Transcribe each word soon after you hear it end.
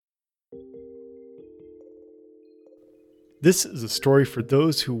This is a story for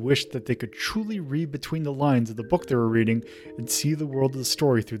those who wish that they could truly read between the lines of the book they were reading and see the world of the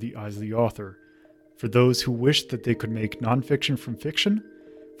story through the eyes of the author. For those who wish that they could make nonfiction from fiction.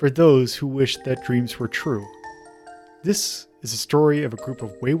 For those who wish that dreams were true. This is a story of a group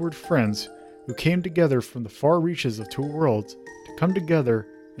of wayward friends who came together from the far reaches of two worlds to come together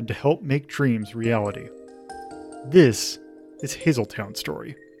and to help make dreams reality. This is Hazeltown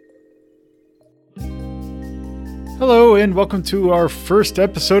Story. Hello and welcome to our first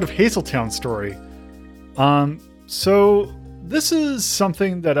episode of Hazeltown Story. So this is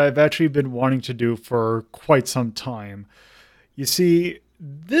something that I've actually been wanting to do for quite some time. You see,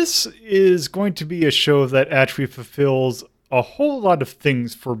 this is going to be a show that actually fulfills a whole lot of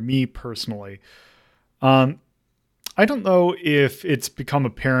things for me personally. I don't know if it's become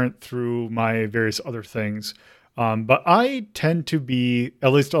apparent through my various other things, but I tend to be,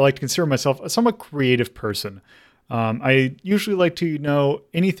 at least I like to consider myself, a somewhat creative person. I usually like to,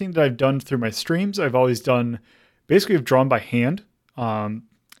 anything that I've done through my streams, I've always done, basically I've drawn by hand.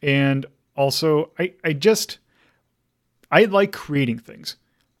 And also I like creating things.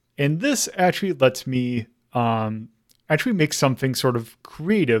 And this actually lets me actually make something sort of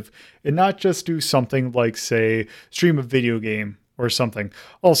creative and not just do something like, say, stream a video game or something.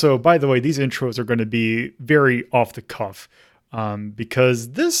 Also, by the way, these intros are going to be very off the cuff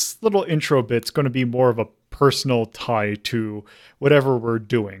because this little intro bit's going to be more of a personal tie to whatever we're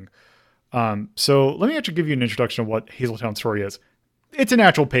doing. So let me actually give you an introduction of what Hazeltown Story is. It's an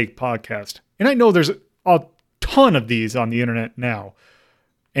actual paid podcast. And I know there's a ton of these on the internet now.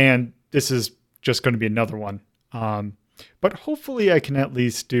 And this is just going to be another one. But hopefully I can at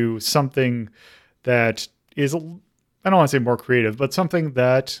least do something that is, I don't want to say more creative, but something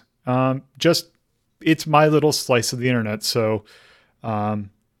that it's my little slice of the internet. So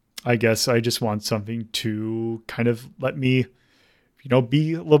I guess I just want something to kind of let me,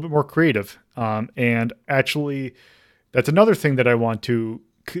 be a little bit more creative. And actually, that's another thing that I want to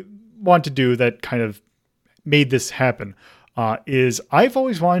do that kind of made this happen. Is I've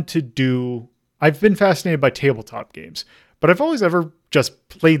always wanted to do. I've been fascinated by tabletop games, but I've always ever just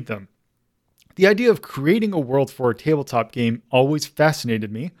played them. The idea of creating a world for a tabletop game always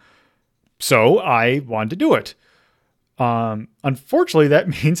fascinated me, so I wanted to do it. Unfortunately, that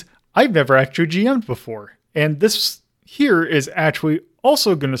means I've never actually GM'd before. And this here is actually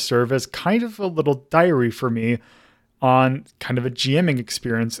also going to serve as kind of a little diary for me on kind of a GMing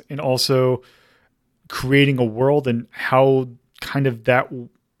experience and also creating a world and how kind of that,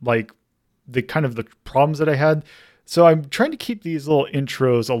 like the kind of the problems that I had. So I'm trying to keep these little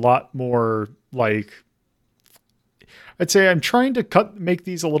intros a lot more like, I'd say I'm trying to make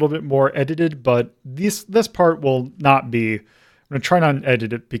these a little bit more edited, but this part will not be. I'm going to try not to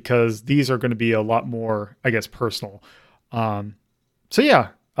edit it because these are going to be a lot more, I guess, personal. Hazeltown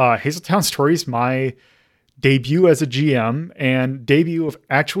Story is my debut as a GM and debut of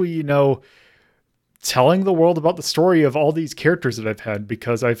actually, telling the world about the story of all these characters that I've had,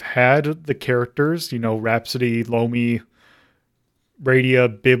 because I've had the characters, Rhapsody, Lomi,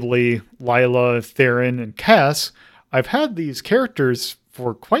 Radia, Bibli, Lila, Theron, and Cass. I've had these characters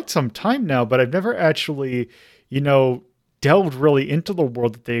for quite some time now, but I've never actually, delved really into the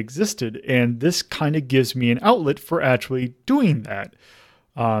world that they existed. And this kind of gives me an outlet for actually doing that.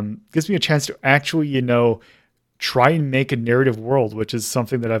 Gives me a chance to actually, try and make a narrative world, which is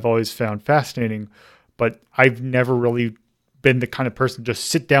something that I've always found fascinating. But I've never really been the kind of person to just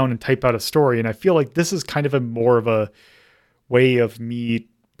sit down and type out a story. And I feel like this is kind of more of a way of me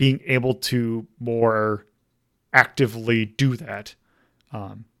being able to more actively do that.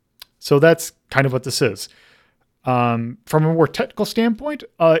 So that's kind of what this is. From a more technical standpoint,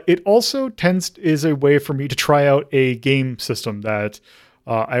 it also is a way for me to try out a game system that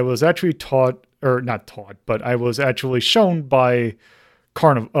I was actually I was actually shown by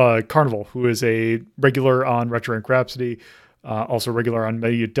Carnival, who is a regular on Retro Rank Rhapsody, also regular on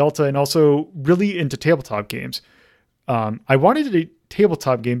Media Delta, and also really into tabletop games. I wanted a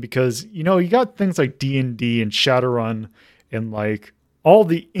tabletop game because, you got things like D&D and Shadowrun and like all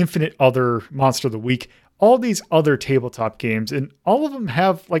the infinite other Monster of the Week, all these other tabletop games, and all of them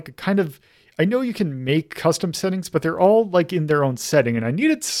have like a kind of, I know you can make custom settings, but they're all like in their own setting. And I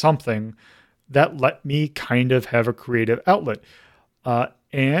needed something that let me kind of have a creative outlet.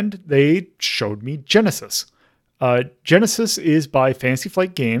 And they showed me Genesis. Genesis is by Fantasy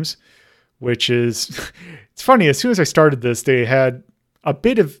Flight Games, which is, it's funny, as soon as I started this, they had a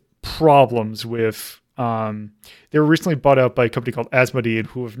bit of problems with, they were recently bought out by a company called Asmodee,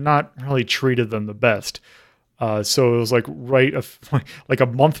 who have not really treated them the best. So it was like like a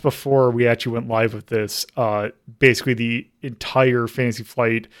month before we actually went live with this. Basically, the entire Fantasy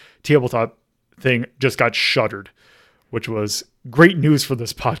Flight tabletop thing just got shuttered, which was great news for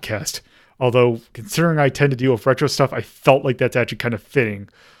this podcast. Although, considering I tend to deal with retro stuff, I felt like that's actually kind of fitting.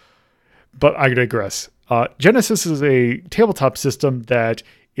 But I digress. Genesis is a tabletop system that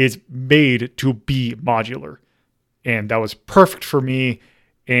is made to be modular. And that was perfect for me.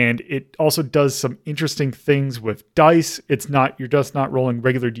 And it also does some interesting things with dice. You're just not rolling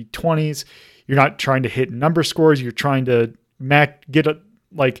regular D20s. You're not trying to hit number scores. You're trying to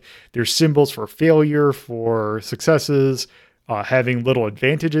there's symbols for failure, for successes, having little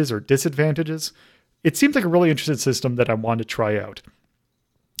advantages or disadvantages. It seems like a really interesting system that I wanted to try out.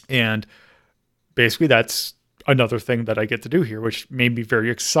 And basically that's another thing that I get to do here, which made me very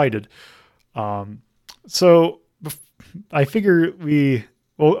excited. So I figure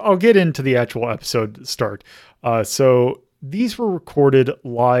I'll get into the actual episode start. So these were recorded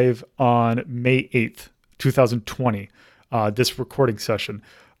live on May 8th, 2020, this recording session.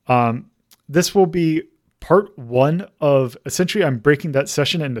 This will be part one of, essentially I'm breaking that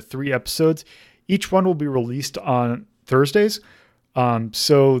session into 3 episodes. Each one will be released on Thursdays.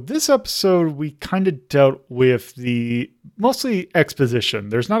 So this episode, we kind of dealt with the mostly exposition.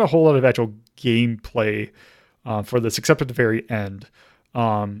 There's not a whole lot of actual gameplay for this, except at the very end.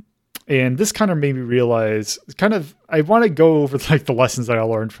 And this kind of made me realize I want to go over like the lessons that I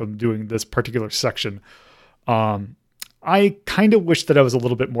learned from doing this particular section. I kind of wish that I was a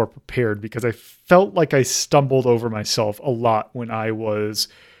little bit more prepared because I felt like I stumbled over myself a lot when I was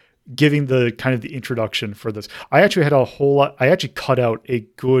giving the kind of the introduction for this. I actually had I actually cut out a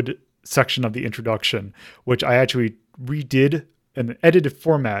good section of the introduction, which I actually redid in an edited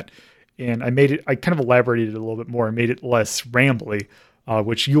format. And I kind of elaborated it a little bit more and made it less rambly,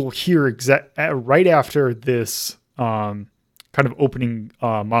 which you'll hear right after this kind of opening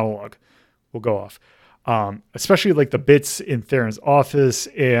monologue will go off. Especially like the bits in Theron's office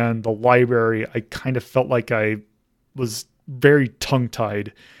and the library, I kind of felt like I was very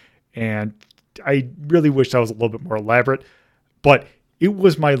tongue-tied, and I really wished I was a little bit more elaborate, but it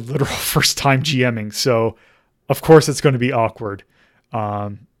was my literal first time GMing, so of course it's going to be awkward.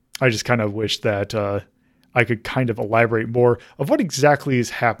 I just kind of wish that I could kind of elaborate more of what exactly is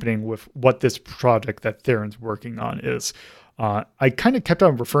happening with what this project that Theron's working on is. I kind of kept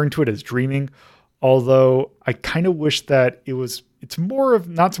on referring to it as dreaming, although I kind of wish that it's more of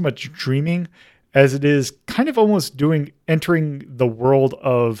not so much dreaming as it is kind of almost entering the world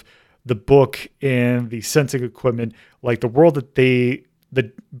of the book and the sensing equipment, like the world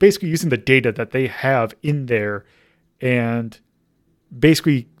that basically using the data that they have in there and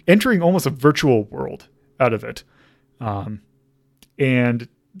basically entering almost a virtual world out of it. And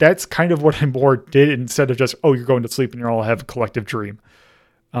that's kind of what I more did instead of just, you're going to sleep and you're all have a collective dream.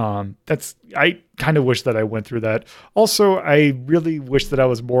 I kind of wish that I went through that. Also, I really wish that I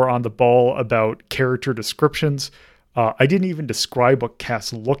was more on the ball about character descriptions. I didn't even describe what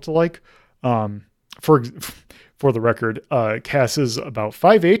Cass looked like. For the record, Cass is about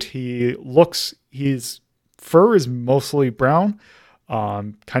 5'8". His fur is mostly brown,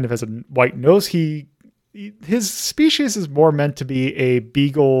 kind of has a white nose. His species is more meant to be a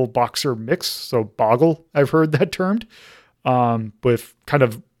beagle boxer mix. So boggle, I've heard that termed. With kind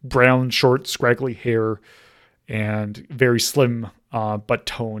of brown, short, scraggly hair and very slim, but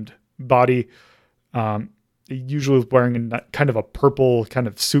toned body. Usually wearing kind of a purple kind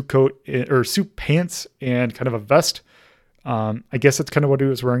of suit coat or suit pants and kind of a vest. I guess that's kind of what he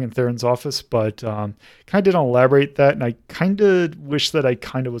was wearing in Theron's office, but kind of didn't elaborate that. And I kind of wish that I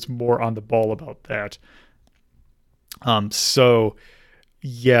kind of was more on the ball about that. So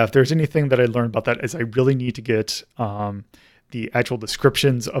yeah, if there's anything that I learned about that is I really need to get the actual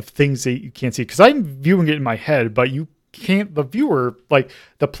descriptions of things that you can't see, because I'm viewing it in my head, but you can't. The viewer, like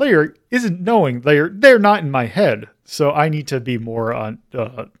the player, isn't knowing they're not in my head. So I need to be more on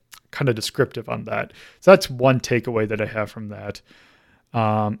kind of descriptive on that. So that's one takeaway that I have from that.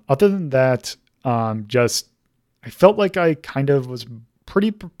 Other than that, just I felt like I kind of was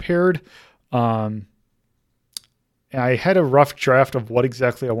pretty prepared. I had a rough draft of what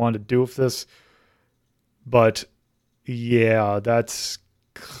exactly I wanted to do with this, but yeah, that's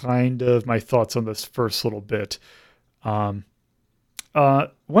kind of my thoughts on this first little bit. One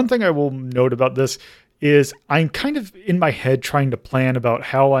thing I will note about this is I'm kind of in my head trying to plan about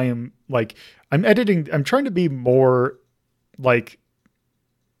how I'm editing. I'm trying to be more like,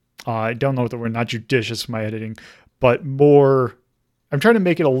 I don't know what the word, not judicious with my editing, but more, I'm trying to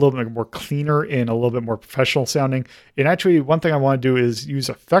make it a little bit more cleaner and a little bit more professional sounding. And actually one thing I want to do is use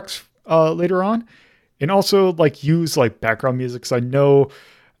effects later on. and also like use like background music. Cause I know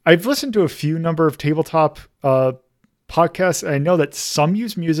I've listened to a few number of tabletop podcasts. And I know that some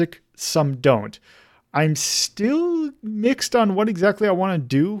use music, some don't. I'm still mixed on what exactly I want to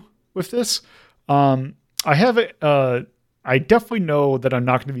do with this. I have it. I definitely know that I'm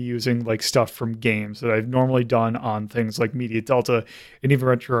not going to be using like stuff from games that I've normally done on things like Media Delta and even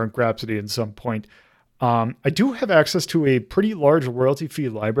Retro and Grapsody at some point. I do have access to a pretty large royalty-free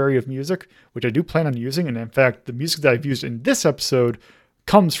library of music, which I do plan on using. And in fact, the music that I've used in this episode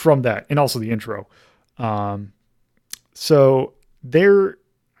comes from that, and also the intro. So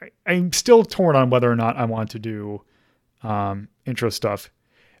I'm still torn on whether or not I want to do intro stuff.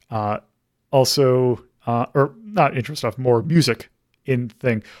 Or not intro stuff, more music in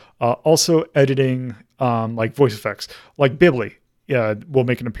thing. Also editing like voice effects, like Bibli will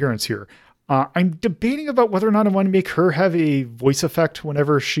make an appearance here. I'm debating about whether or not I want to make her have a voice effect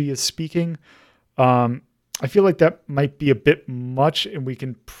whenever she is speaking. I feel like that might be a bit much, and we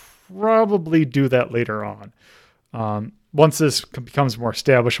can probably do that later on. Once this becomes more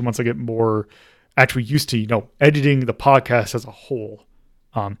established and once I get more actually used to, editing the podcast as a whole.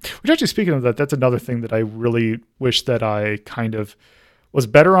 Which actually, speaking of that, that's another thing that I really wish that I kind of was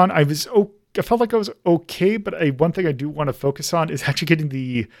better on. I felt like I was okay, but one thing I do want to focus on is actually getting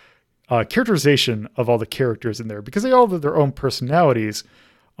the characterization of all the characters in there, because they all have their own personalities.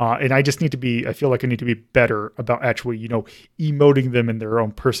 And I just I feel like I need to be better about actually, emoting them in their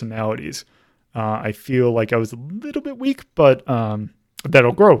own personalities. I feel like I was a little bit weak, but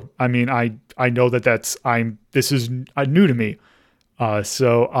that'll grow. I mean, I know that this is new to me.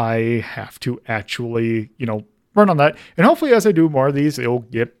 So I have to actually, run on that. And hopefully as I do more of these, it'll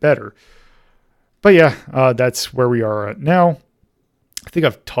get better. But yeah, that's where we are now. I think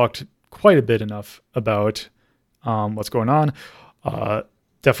I've talked quite a bit enough about what's going on.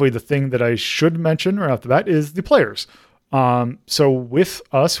 Definitely the thing that I should mention right off the bat is the players. So with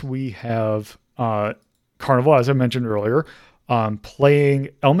us, we have Carnival, as I mentioned earlier, playing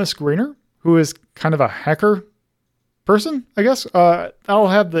Elmas Grainer, who is kind of a hacker person, I guess. I'll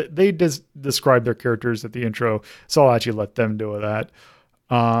have they describe their characters at the intro, so I'll actually let them do that.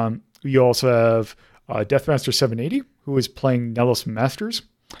 You also have Deathmaster 780, who is playing Nellis Masters,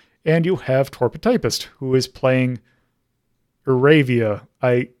 and you have Torpotypist, who is playing Aravia.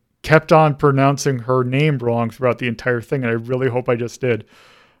 I kept on pronouncing her name wrong throughout the entire thing, and I really hope I just did.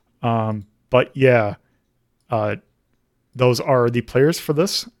 But yeah, those are the players for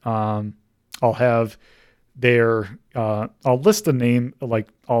this. I'll have I'll list the name, like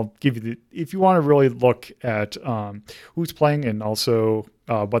I'll give you if you want to really look at who's playing, and also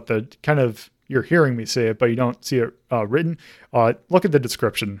what the kind of, you're hearing me say it, but you don't see it written, look at the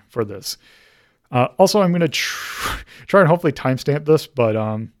description for this. Also, I'm going to try and hopefully timestamp this, but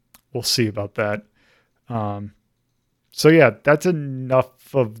we'll see about that. So yeah, that's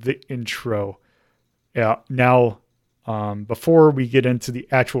enough of the intro. Yeah. Now, before we get into the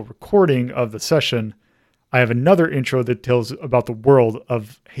actual recording of the session, I have another intro that tells about the world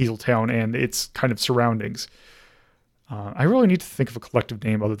of Hazeltown and its kind of surroundings. I really need to think of a collective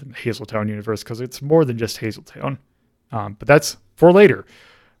name other than the Hazeltown universe, because it's more than just Hazeltown. But that's for later.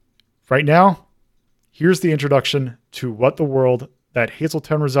 Right now, here's the introduction to what the world that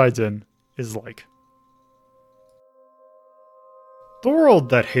Hazeltown resides in is like. The world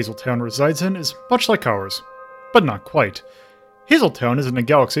that Hazeltown resides in is much like ours, but not quite. Hazeltown is in a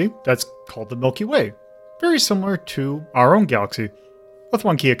galaxy that's called the Milky Way, very similar to our own galaxy, with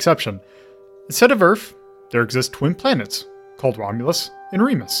one key exception. Instead of Earth, there exist twin planets called Romulus and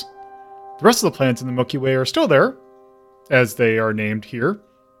Remus. The rest of the planets in the Milky Way are still there, as they are named here,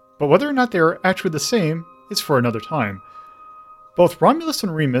 but whether or not they are actually the same is for another time. Both Romulus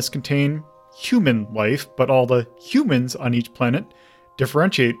and Remus contain human life, but all the humans on each planet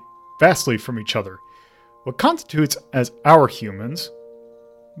differentiate vastly from each other. What constitutes as our humans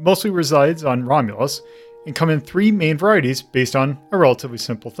mostly resides on Romulus and come in three main varieties based on a relatively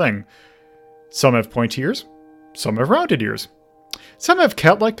simple thing. Some have pointy ears, some have rounded ears. Some have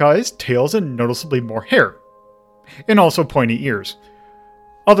cat-like eyes, tails, and noticeably more hair, and also pointy ears.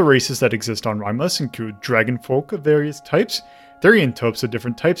 Other races that exist on Romulus include dragon folk of various types, therianthropes of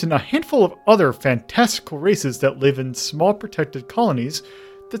different types, and a handful of other fantastical races that live in small protected colonies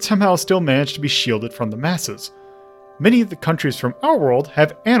that somehow still manage to be shielded from the masses. Many of the countries from our world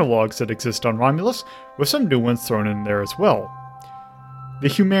have analogs that exist on Romulus, with some new ones thrown in there as well. The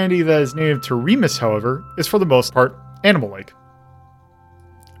humanity that is native to Remus, however, is for the most part animal-like.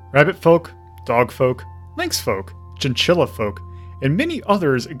 Rabbit folk, dog folk, lynx folk, chinchilla folk, and many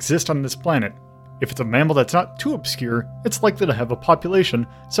others exist on this planet. If it's a mammal that's not too obscure, it's likely to have a population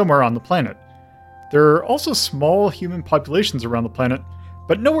somewhere on the planet. There are also small human populations around the planet,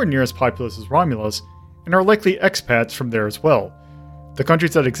 but nowhere near as populous as Romulus, and are likely expats from there as well. The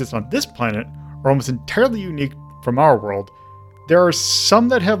countries that exist on this planet are almost entirely unique from our world. There are some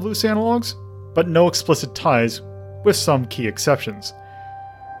that have loose analogs, but no explicit ties, with some key exceptions.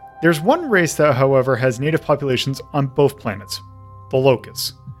 There's one race that, however, has native populations on both planets, the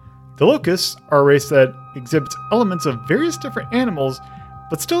Locusts. The Locusts are a race that exhibits elements of various different animals,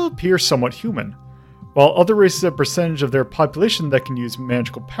 but still appear somewhat human. While other races have a percentage of their population that can use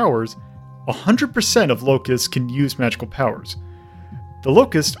magical powers, 100% of Locusts can use magical powers. The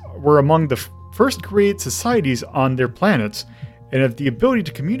Locusts were among the first created societies on their planets, and have the ability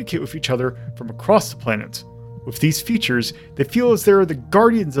to communicate with each other from across the planets. With these features, they feel as they are the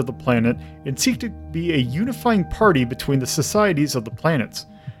guardians of the planet and seek to be a unifying party between the societies of the planets.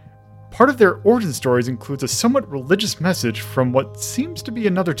 Part of their origin stories includes a somewhat religious message from what seems to be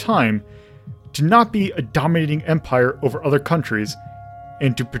another time, to not be a dominating empire over other countries,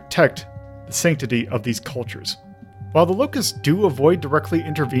 and to protect the sanctity of these cultures. While the Locusts do avoid directly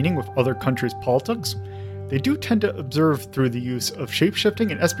intervening with other countries' politics, they do tend to observe through the use of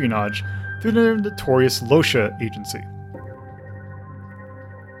shapeshifting and espionage through their notorious Losha agency.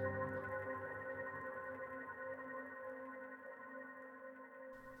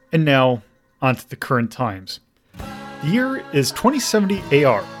 And now, onto the current times. The year is 2070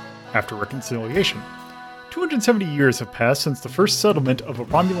 AR, after reconciliation. 270 years have passed since the first settlement of a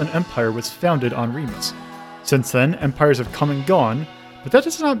Romulan empire was founded on Remus. Since then, empires have come and gone, but that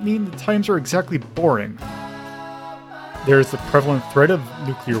does not mean the times are exactly boring. There is the prevalent threat of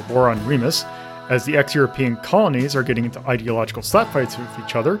nuclear war on Remus, as the ex-European colonies are getting into ideological slapfights with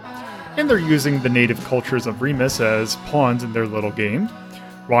each other, and they're using the native cultures of Remus as pawns in their little game.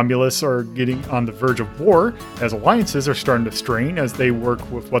 Romulus are getting on the verge of war, as alliances are starting to strain as they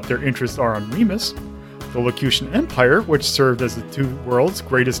work with what their interests are on Remus. The Locutan Empire, which served as the two worlds'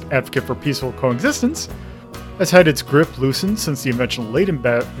 greatest advocate for peaceful coexistence, has had its grip loosened since the invention of Leyden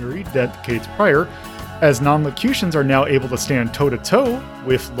battery decades prior, as non-Locutans are now able to stand toe-to-toe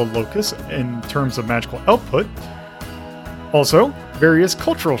with the Locusts in terms of magical output. Also, various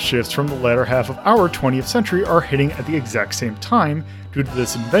cultural shifts from the latter half of our 20th century are hitting at the exact same time due to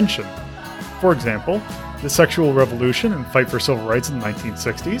this invention. For example, the sexual revolution and fight for civil rights in the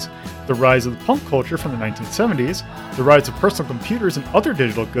 1960s, the rise of the punk culture from the 1970s, the rise of personal computers and other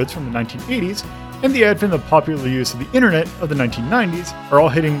digital goods from the 1980s, and the advent of popular use of the internet of the 1990s are all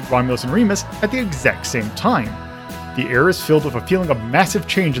hitting Romulus and Remus at the exact same time. The air is filled with a feeling of massive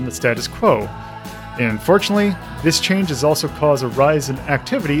change in the status quo. And unfortunately, this change has also caused a rise in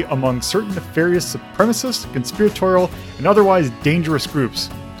activity among certain nefarious supremacist, conspiratorial, and otherwise dangerous groups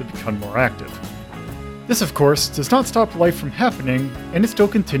to become more active. This, of course, does not stop life from happening, and it still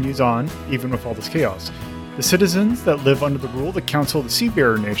continues on, even with all this chaos. The citizens that live under the rule of the Council of the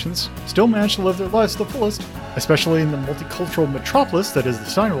Seabearer Nations still manage to live their lives to the fullest, especially in the multicultural metropolis that is the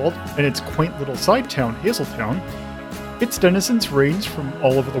Steinwald and its quaint little side town, Hazeltown. Its denizens range from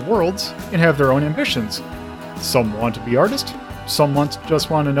all over the world and have their own ambitions. Some want to be artists, some just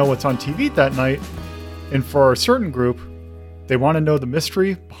want to know what's on TV that night, and for a certain group, they want to know the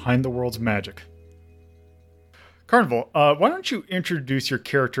mystery behind the world's magic. Carnival, why don't you introduce your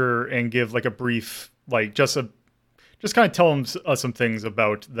character and give like a brief, just kind of tell them some things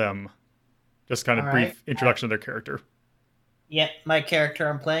about them. Just kind of All brief right. introduction of their character. Yep, my character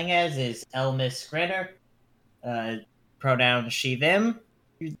I'm playing as is Elmis Granner. Pronoun she, them.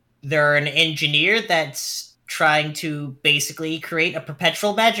 They're an engineer that's trying to basically create a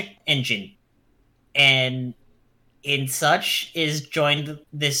perpetual magic engine. And in such is joined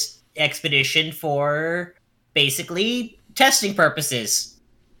this expedition for basically testing purposes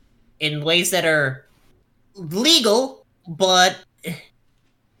in ways that are legal, but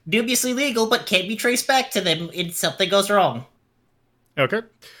dubiously legal, but can't be traced back to them if something goes wrong. Okay.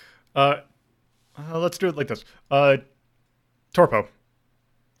 Let's do it like this. Torpo.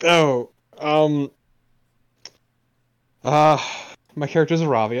 My character's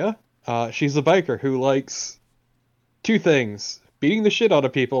Aravia. She's a biker who likes two things: beating the shit out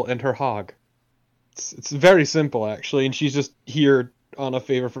of people and her hog. It's very simple, actually, and she's just here on a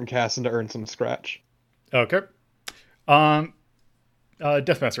favor from Casson to earn some scratch. Okay.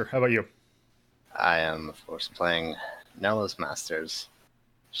 Deathmaster, how about you? I am, of course, playing Nellos Masters.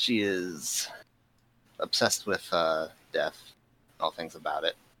 She is obsessed with death, all things about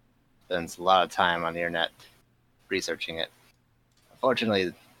it. Spends a lot of time on the internet researching it.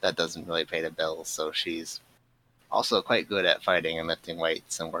 Unfortunately, that doesn't really pay the bills, so she's also quite good at fighting and lifting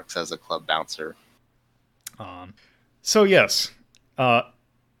weights and works as a club bouncer. So yes,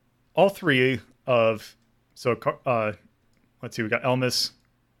 all three of, let's see, we got Elmis,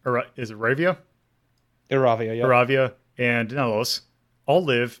 is it Aravia? Iravia, yeah. Aravia and Nelos all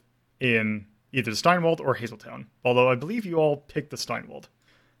live in either Steinwald or Hazeltown. Although I believe you all picked the Steinwald,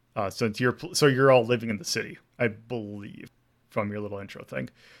 since you're all living in the city, I believe, from your little intro thing.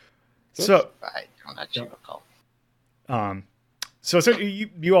 So I don't actually recall. So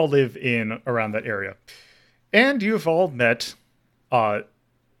you all live in around that area, and you've all met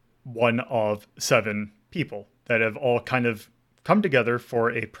one of 7 people that have all kind of come together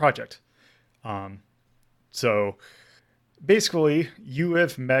for a project. So basically, you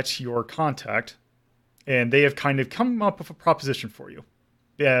have met your contact, and they have kind of come up with a proposition for you.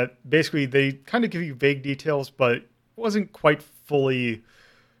 That basically they kind of give you vague details, but it wasn't quite fully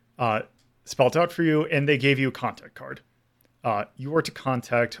spelled out for you, and they gave you a contact card. You were to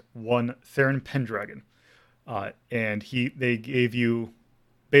contact one Theron Pendragon, and they gave you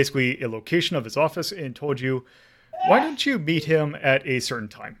basically a location of his office and told you, why don't you meet him at a certain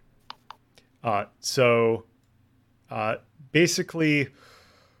time? Basically,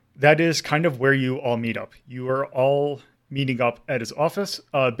 that is kind of where you all meet up. You are all meeting up at his office.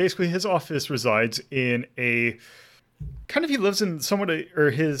 Basically, his office resides in he lives in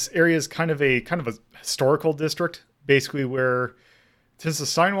his area is kind of a historical district, basically where, since the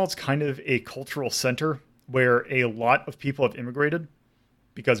Steinwald's kind of a cultural center where a lot of people have immigrated,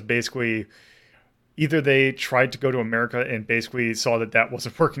 because basically either they tried to go to America and basically saw that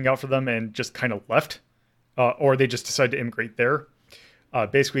wasn't working out for them and just kind of left, or they just decided to immigrate there.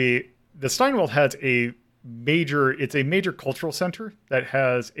 Basically, the Steinwald has a major cultural center that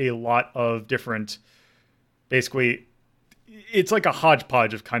has a lot of different, basically, it's like a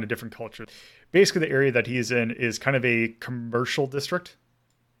hodgepodge of kind of different cultures. Basically, the area that he's in is kind of a commercial district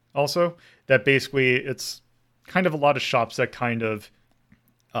also, that basically it's kind of a lot of shops that kind of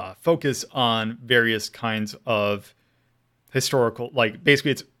focus on various kinds of historical, like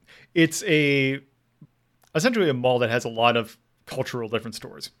basically it's essentially a mall that has a lot of cultural different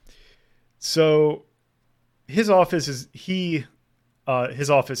stores. So his office is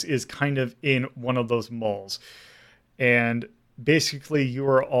kind of in one of those malls, and basically you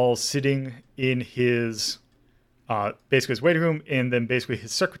are all sitting in his basically his waiting room, and then basically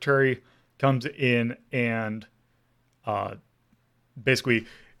his secretary comes in and basically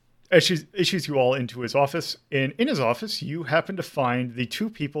issues you all into his office. And in his office, you happen to find the 2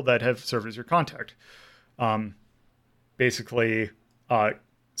 people that have served as your contact. So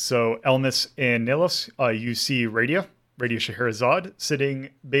Elmis and Nelos, you see Radia Scheherazade, sitting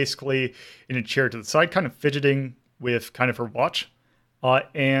basically in a chair to the side, kind of fidgeting with kind of her watch.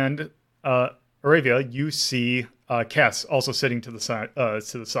 And Aravia, you see Cass also sitting to the side.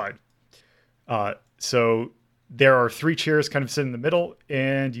 So there are 3 chairs kind of sitting in the middle,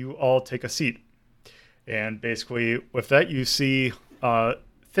 and you all take a seat. And basically, with that, you see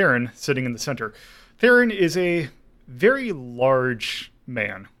Theron sitting in the center. Theron is a very large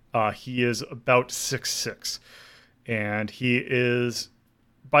man. He is about 6'6", and he is,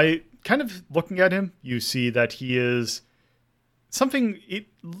 by kind of looking at him, you see that he is it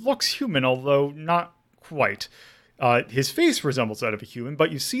looks human, although not quite. His face resembles that of a human,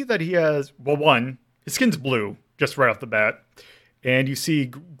 but you see that he has, his skin's blue, just right off the bat. And you see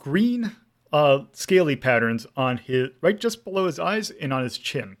green scaly patterns on right just below his eyes and on his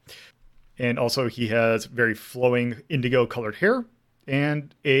chin. And also he has very flowing indigo colored hair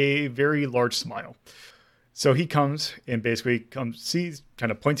and a very large smile. So he comes and basically kind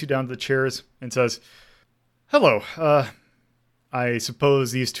of points you down to the chairs and says, "Hello, I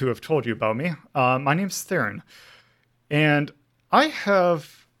suppose these 2 have told you about me. My name's Theron, and I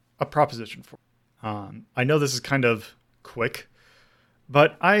have a proposition for you. I know this is kind of quick,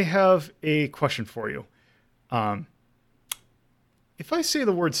 but I have a question for you. If I say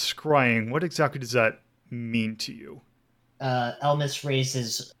the word scrying, what exactly does that mean to you?" Elmis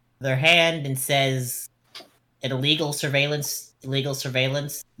raises their hand and says, "An illegal surveillance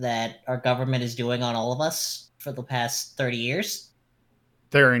that our government is doing on all of us for the past 30 years.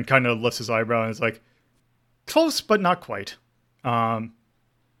 Theron kind of lifts his eyebrow and is like, "Close, but not quite. At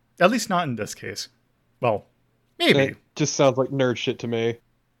least not in this case. Well, maybe." It just sounds like nerd shit to me.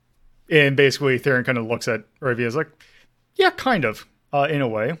 And basically, Theron kind of looks at Ravia and is like, "Yeah, kind of, in a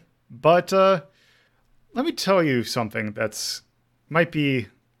way. But let me tell you something that's might be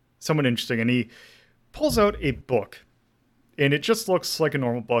somewhat interesting." And he pulls out a book, and it just looks like a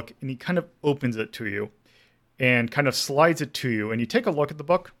normal book, and he kind of opens it to you and kind of slides it to you, and you take a look at the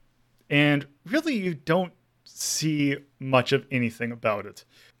book, and really you don't see much of anything about it.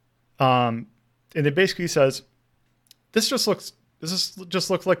 And it basically says, Does this just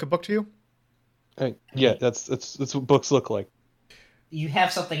look like a book to you?" Yeah, that's what books look like. You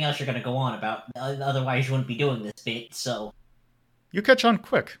have something else you're going to go on about. Otherwise, you wouldn't be doing this bit. So You catch on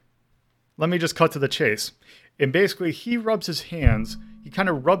quick. Let me just cut to the chase. And basically, he rubs his hands. He kind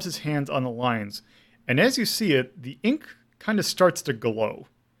of rubs his hands on the lines. And as you see it, the ink kind of starts to glow.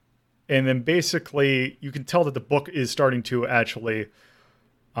 And then basically, you can tell that the book is starting to actually,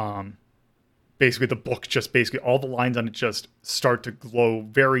 basically the book just basically, all the lines on it just start to glow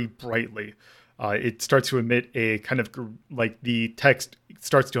very brightly. It starts to emit a kind of, like the text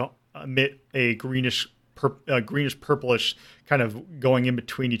starts to emit a greenish purplish kind of going in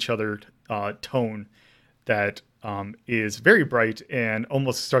between each other tone that is very bright and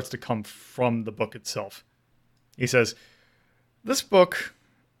almost starts to come from the book itself. He says, "This book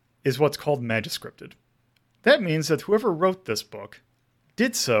is what's called manuscripted. That means that whoever wrote this book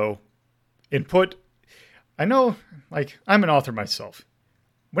did so and put, I know, like, I'm an author myself.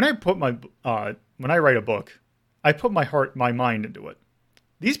 When I write a book, I put my heart, my mind into it.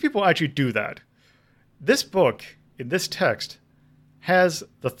 These people actually do that. This book, in this text, has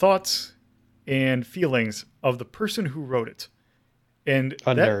the thoughts and feelings of the person who wrote it. And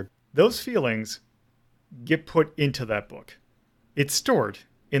those feelings get put into that book. It's stored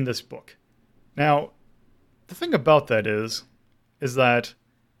in this book. Now, the thing about that is that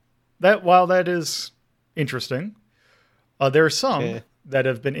while that is interesting, there are some that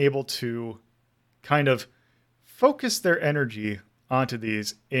have been able to kind of focus their energy onto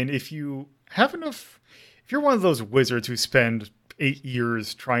these. And if you have enough, if you're one of those wizards who spend 8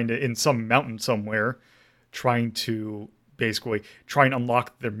 years trying to, in some mountain somewhere, trying to basically try and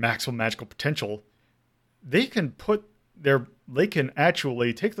unlock their maximum magical potential, they can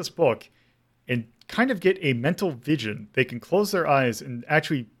actually take this book and kind of get a mental vision. They can close their eyes and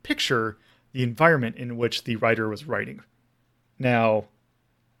actually picture the environment in which the writer was writing. Now,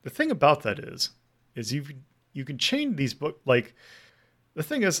 the thing about that is you can chain these books. Like, the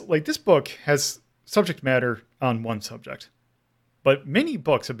thing is, like, this book has subject matter on one subject, but many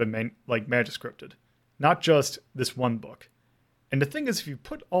books have been manuscripted, not just this one book. And the thing is, if you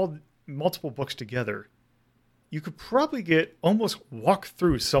put multiple books together, you could probably walk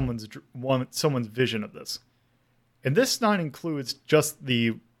through someone's vision of this. And this not includes just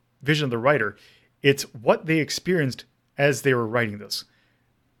the vision of the writer. It's what they experienced as they were writing this.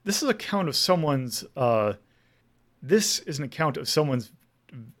 This is an account of someone's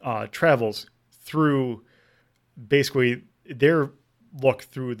travels through basically their look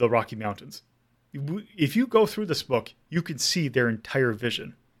through the Rocky Mountains. If you go through this book, you can see their entire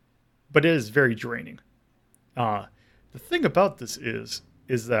vision, but it is very draining. The thing about this is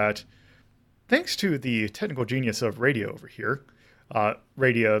that thanks to the technical genius of Radia over here,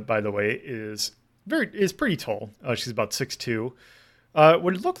 Radia, by the way, is pretty tall. She's about 6'2".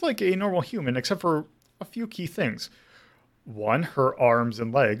 Would look like a normal human, except for a few key things. One, her arms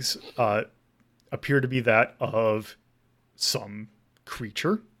and legs appear to be that of some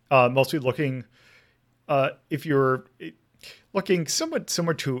creature, mostly looking, if you're looking somewhat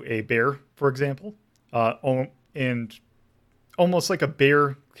similar to a bear, for example, and almost like a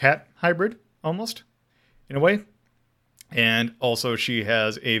bear-cat hybrid, almost, in a way. And also she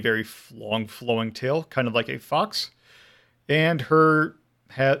has a very long flowing tail, kind of like a fox. And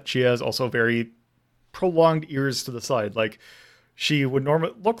she has also very prolonged ears to the side. Like, she would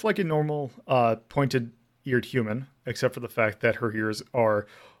look like a normal pointed-eared human, except for the fact that her ears are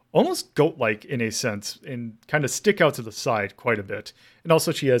almost goat-like in a sense and kind of stick out to the side quite a bit. And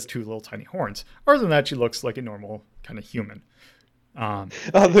also she has 2 little tiny horns. Other than that, she looks like a normal kind of human.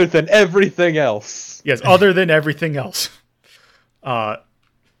 Other than everything else. Yes, other than everything else.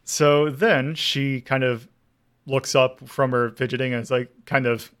 So then she kind of looks up from her fidgeting and is like, kind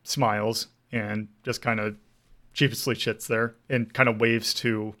of smiles and just kind of sheepishly sits there and kind of waves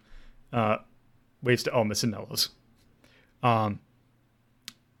to Elmis and Nellos.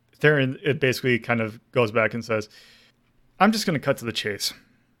 Theron, it basically kind of goes back and says, "I'm just going to cut to the chase.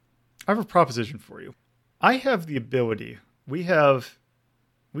 I have a proposition for you. I have the ability, we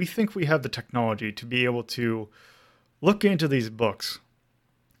think we have the technology to be able to look into these books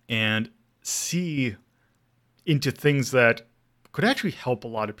and see into things that could actually help a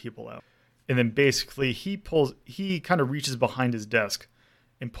lot of people out." And then basically he kind of reaches behind his desk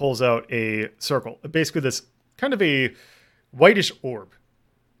and pulls out a circle, basically this kind of a whitish orb,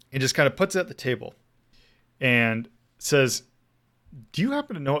 and just kind of puts it at the table and says, "Do you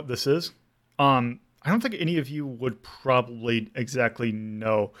happen to know what this is?" I don't think any of you would probably exactly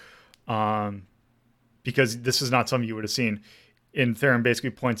know, because this is not something you would have seen. And Theron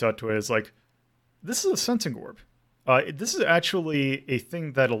basically points out to it as like, "This is a sensing orb. This is actually a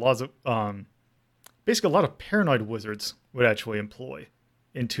thing that allows basically a lot of paranoid wizards would actually employ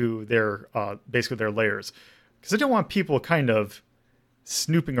into their basically their lairs, because they don't want people kind of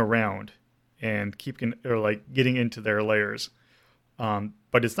snooping around and keeping or like getting into their lairs.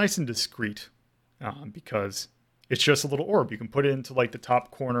 But it's nice and discreet because it's just a little orb. You can put it into like the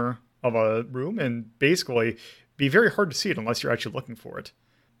top corner of a room and basically be very hard to see it unless you're actually looking for it.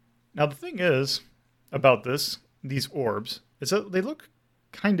 Now the thing is about these orbs is that they look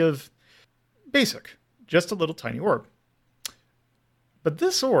kind of basic, just a little tiny orb. But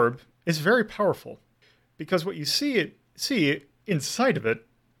this orb is very powerful because what you see inside of it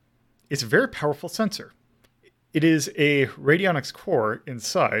is a very powerful sensor. It is a radionics core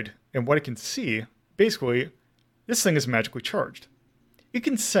inside, and what it can see, basically, this thing is magically charged. It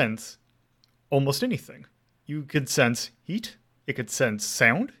can sense almost anything. You can sense heat, it could sense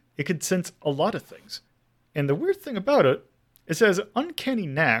sound, it could sense a lot of things. And the weird thing about it is it has an uncanny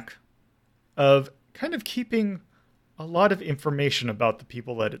knack of kind of keeping a lot of information about the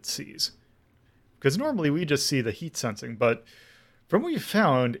people that it sees. Because normally we just see the heat sensing, but from what you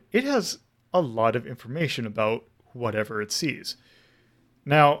found, it has a lot of information about whatever it sees.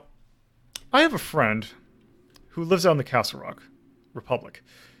 Now, I have a friend who lives out in the Castle Rock Republic.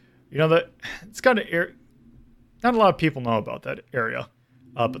 You know that it's got an area. Not a lot of people know about that area,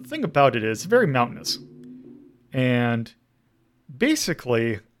 but the thing about it is it's very mountainous, and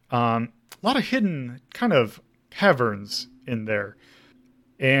basically a lot of hidden kind of caverns in there,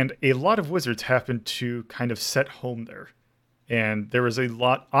 and a lot of wizards happen to kind of set home there. And there was a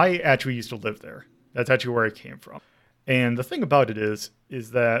lot. I actually used to live there. That's actually where I came from. And the thing about it is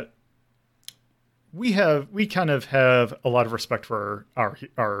that we kind of have a lot of respect for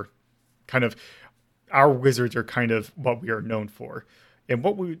our kind of our wizards are kind of what we are known for. And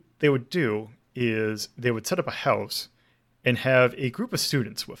what they would do is they would set up a house and have a group of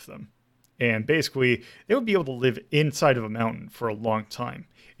students with them. And basically, they would be able to live inside of a mountain for a long time.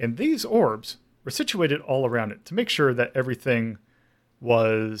 And these orbs were situated all around it to make sure that everything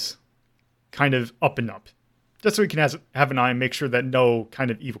was kind of up and up. Just so we can have an eye and make sure that no kind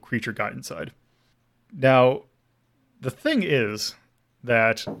of evil creature got inside. Now, the thing is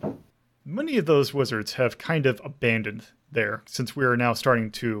that many of those wizards have kind of abandoned there, since we are now starting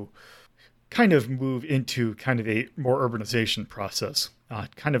to kind of move into kind of a more urbanization process,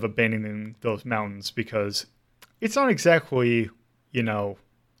 kind of abandoning those mountains because it's not exactly,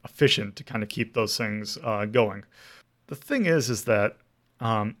 efficient to kind of keep those things going. The thing is that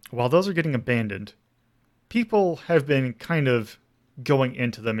while those are getting abandoned, people have been kind of going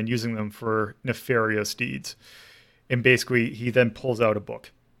into them and using them for nefarious deeds. And basically, he then pulls out a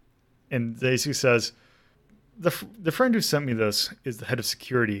book. And basically says, the friend who sent me this is the head of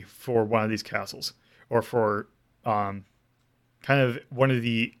security for one of these castles, or for kind of one of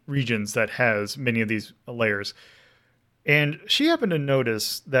the regions that has many of these layers. And she happened to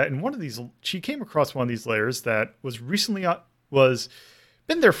notice that in one of these, she came across one of these layers that was recently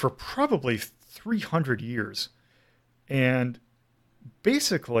been there for probably 300 years, and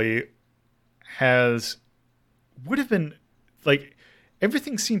basically would have been like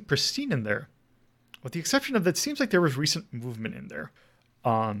everything seemed pristine in there, with the exception of that. It seems like there was recent movement in there.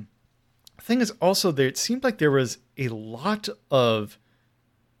 The thing is also that it seemed like there was a lot of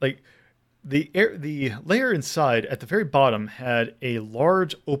like. The layer inside at the very bottom had a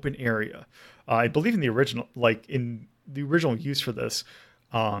large open area. I believe in the original use for this,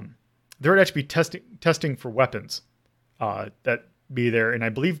 there would actually be testing for weapons that be there, and I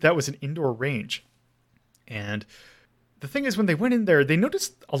believe that was an indoor range. And the thing is, when they went in there, they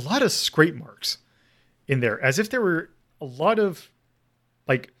noticed a lot of scrape marks in there, as if there were a lot of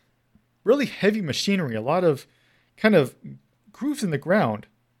like really heavy machinery, a lot of kind of grooves in the ground.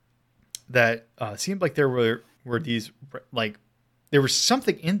 That seemed like there were these, like, there was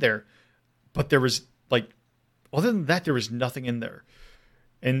something in there, but there was, like, other than that, there was nothing in there.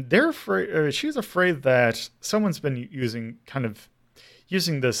 And she was afraid that someone's been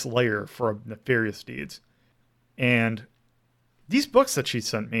using this layer for nefarious deeds. And these books that she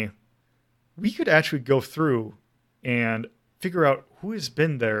sent me, we could actually go through and figure out who has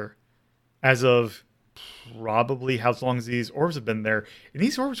been there as of probably how long as these orbs have been there. And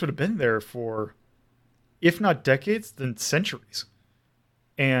these orbs would have been there for, if not decades, then centuries.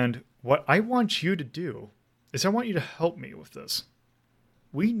 And what I want you to do is I want you to help me with this.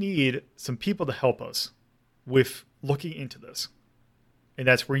 We need some people to help us with looking into this. And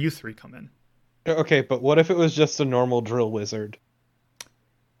that's where you three come in. Okay, but what if it was just a normal drill wizard?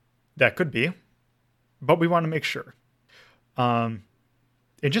 That could be. But we want to make sure. And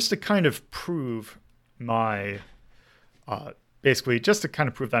just to kind of prove my basically, just to kind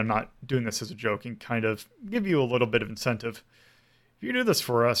of prove that I'm not doing this as a joke and kind of give you a little bit of incentive, if you do this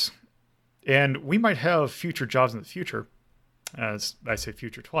for us, and we might have future jobs in the future, as I say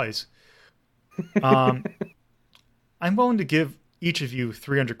future twice, I'm willing to give each of you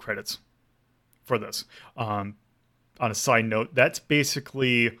 300 credits for this. On a side note, that's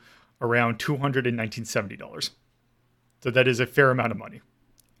basically around $270. So that is a fair amount of money.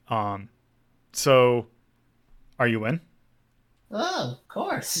 So, are you in? Oh, of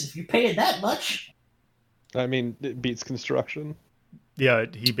course. If you paid it that much. I mean, it beats construction. Yeah,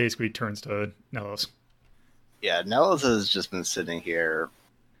 he basically turns to Nellos. Yeah, Nellis has just been sitting here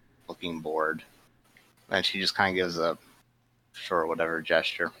looking bored. And she just kind of gives a sure whatever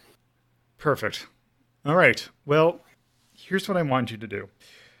gesture. Perfect. All right. Well, here's what I want you to do.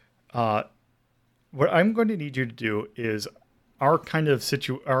 What I'm going to need you to do is our kind of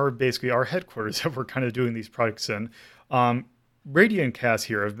basically our headquarters that we're kind of doing these projects in. Radiant Cast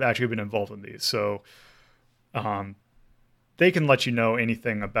here have actually been involved in these, so they can let you know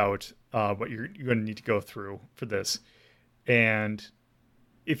anything about what you're going to need to go through for this. And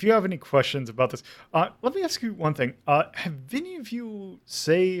if you have any questions about this, let me ask you one thing. Have any of you,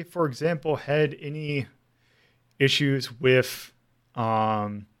 say, for example, had any issues with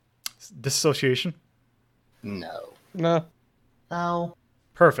dissociation? No. No. No.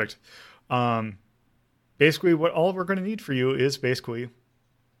 Perfect. Basically, what all we're going to need for you is basically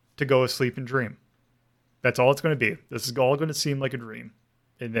to go asleep and dream. That's all it's going to be. This is all going to seem like a dream.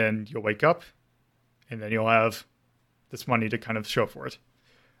 And then you'll wake up, and then you'll have this money to kind of show for it.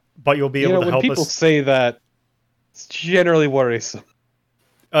 But you'll be able to help us. When people say that, it's generally worrisome.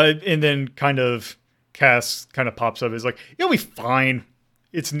 And then kind of Cass kind of pops up. Is like, you'll be fine.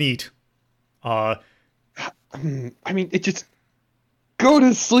 It's neat. I mean, it just go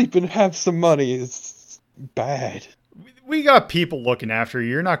to sleep and have some money is bad. We got people looking after you.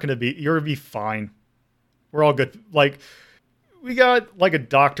 You're gonna be fine. We're all good. Like, we got like a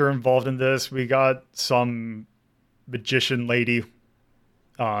doctor involved in this. We got some magician lady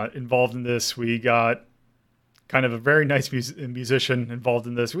involved in this. We got kind of a very nice musician involved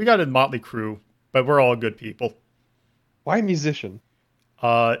in this. We got a motley crew, but we're all good people. Why musician?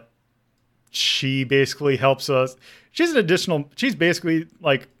 She basically helps us. She's basically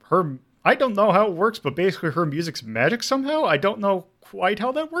like her. I don't know how it works, but basically her music's magic somehow. I don't know quite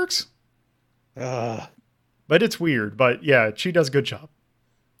how that works. But it's weird. But yeah, she does a good job.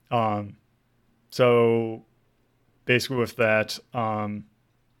 So basically with that,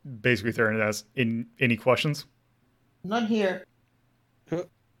 basically Theron has any questions? None here.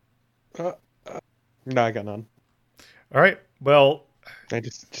 No, I got none. All right. Well, It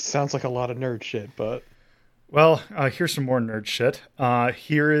just sounds like a lot of nerd shit, but here's some more nerd shit.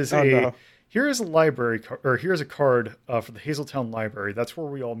 Here's a library or here's a card for the Hazeltown Library. That's where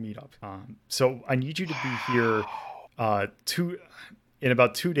we all meet up. So I need you to be here in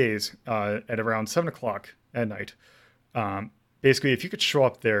about 2 days at around 7:00 at night. Basically, if you could show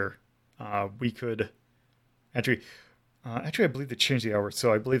up there, we could actually. I believe they changed the hours,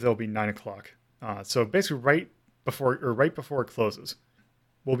 so I believe that'll be 9:00. So basically, right before it closes,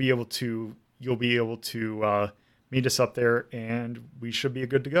 you'll be able to meet us up there, and we should be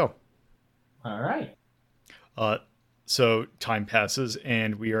good to go. All right. So time passes,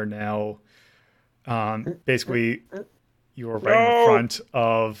 and we are now basically you are right in front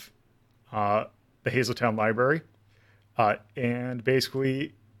of the Hazeltown Library, and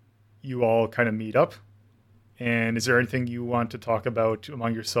basically you all kind of meet up. And is there anything you want to talk about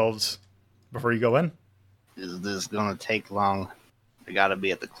among yourselves before you go in? Is this going to take long? I got to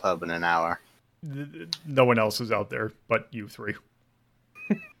be at the club in an hour. No one else is out there but you three.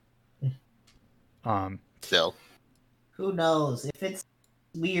 Still. Who knows? If it's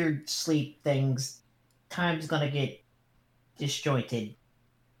weird sleep things, time's gonna get disjointed.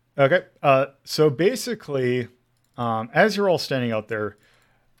 Okay. So basically, as you're all standing out there,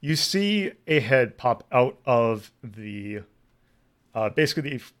 you see a head pop out of the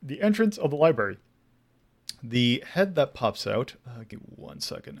basically the entrance of the library. The head that pops out. Give me 1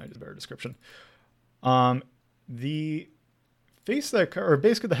 second. I just better description. The face or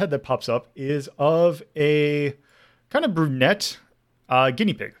basically the head that pops up is of a kind of brunette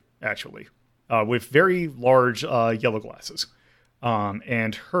guinea pig, actually, with very large yellow glasses.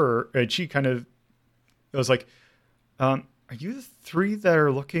 And she kind of was like, "Are you the three that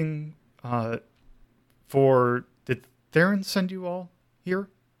are looking for? Did Theron send you all here?"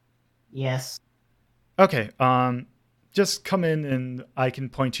 Yes. Okay. Just come in and I can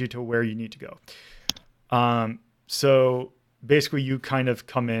point you to where you need to go. So basically you kind of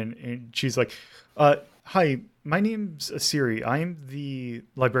come in and she's like, Hi, my name's Asiri. I'm the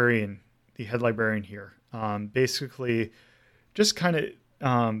librarian, the head librarian here. Basically, just kind of,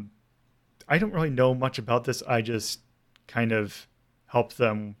 I don't really know much about this. I just kind of help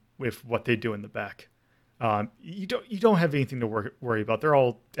them with what they do in the back. You don't have anything to worry about. They're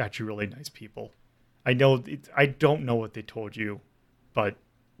all actually really nice people. I don't know what they told you, but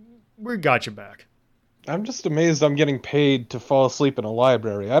we got you back. I'm just amazed I'm getting paid to fall asleep in a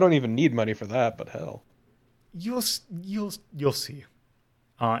library. I don't even need money for that, but hell. You'll see.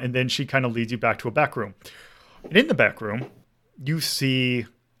 And then she kind of leads you back to a back room. And in the back room, you see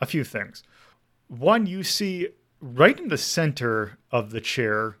a few things. One, you see right in the center of the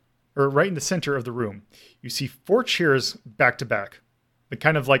chair, or right in the center of the room, you see 4 chairs back to back, but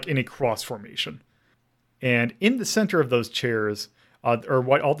kind of like in a cross formation. And in the center of those chairs, or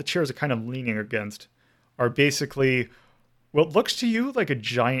what all the chairs are kind of leaning against, are basically what looks to you like a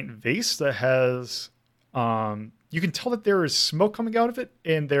giant vase that has, you can tell that there is smoke coming out of it,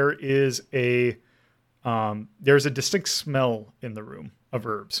 and there's a distinct smell in the room of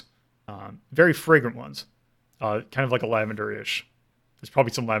herbs, very fragrant ones, kind of like a lavender-ish. There's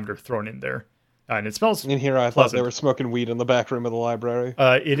probably some lavender thrown in there, and it smells. In here, I thought pleasant. they were smoking weed in the back room of the library.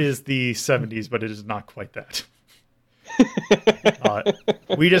 It is the 70s, but it is not quite that.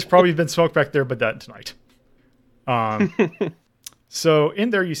 Weed has probably been smoked back there, but not tonight. So in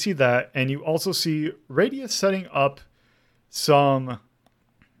there, you see that, and you also see Radius setting up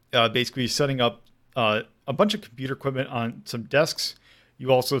basically setting up a bunch of computer equipment on some desks.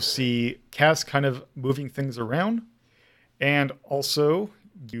 You also see Cass kind of moving things around, and also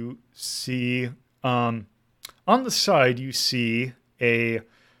you see on the side you see a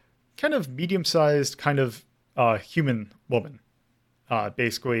kind of medium-sized kind of human woman.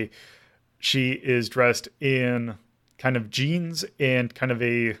 Basically, she is dressed in kind of jeans and kind of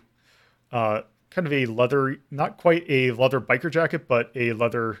a leather, not quite a leather biker jacket, but a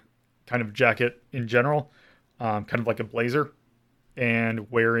leather kind of jacket in general, kind of like a blazer, and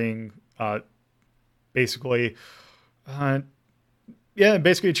wearing basically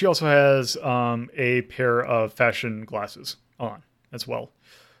she also has a pair of fashion glasses on as well.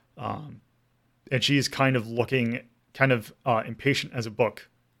 And she's kind of looking kind of impatient at a book.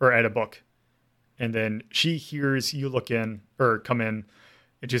 And then she hears you come in,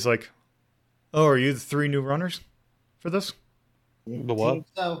 and she's like, "Oh, are you the 3 new runners for this?" The what? Think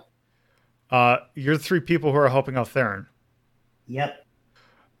so. You're the 3 people who are helping out Theron. Yep.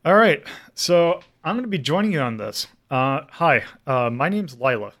 All right, so I'm going to be joining you on this. Hi, my name's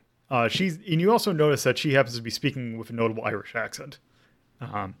Lila. And you also notice that she happens to be speaking with a notable Irish accent.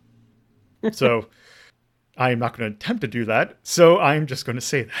 So I am not going to attempt to do that. So I'm just going to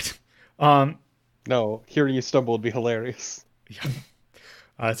say that. No, hearing you stumble would be hilarious. Yeah.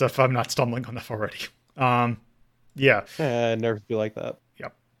 As if I'm not stumbling enough already. Yeah. Nerves be like that.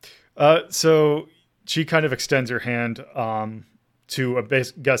 So she kind of extends her hand to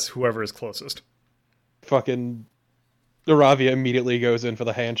guess whoever is closest. Fucking Aravia immediately goes in for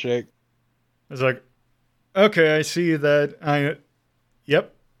the handshake. It's like, okay, I see that.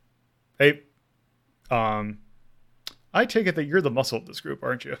 Yep. Hey, I take it that you're the muscle of this group,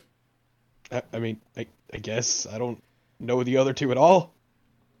 aren't you? I mean, I guess I don't know the other 2 at all.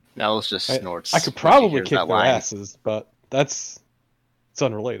 Nels just snorts. I could when she probably hears kick that their line. asses, but it's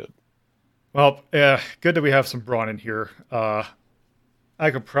unrelated. Well, yeah, good that we have some brawn in here. I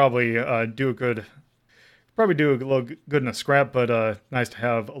could probably do a little good in a scrap, but nice to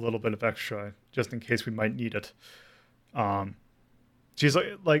have a little bit of extra just in case we might need it. She's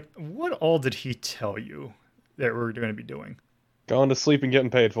like, what all did he tell you that we're going to be doing? Going to sleep and getting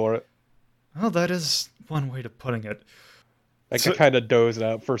paid for it. Well, that is one way of putting it. I kind of dozed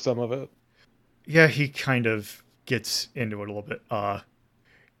out for some of it. Yeah, he kind of gets into it a little bit.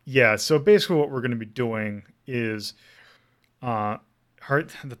 Yeah, so basically what we're going to be doing is the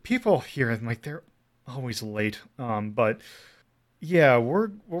people here, like, they're always late. But yeah,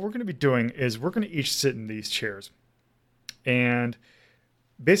 what we're going to be doing is we're going to each sit in these chairs. And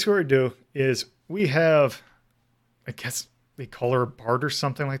basically what we do is we have, I guess they call her a bard or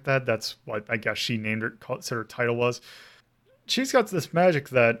something like that. That's what I guess she named her, said her title was. She's got this magic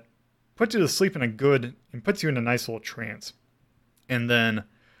that puts you to sleep and puts you in a nice little trance. And then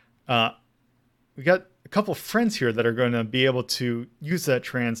we got a couple of friends here that are going to be able to use that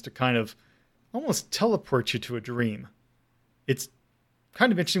trance to kind of almost teleport you to a dream. It's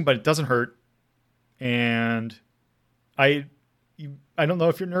kind of interesting, but it doesn't hurt. And I don't know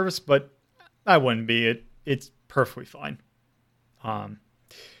if you're nervous, but I wouldn't be. It's perfectly fine.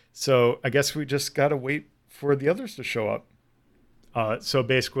 So I guess we just gotta wait for the others to show up. So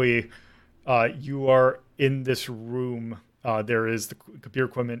basically, You are in this room. There is the computer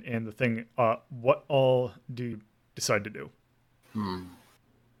equipment and the thing. What all do you decide to do? Hmm.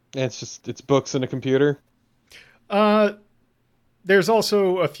 It's books and a computer. There's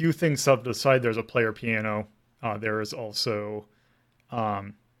also a few things up to the side. There's a player piano. There is also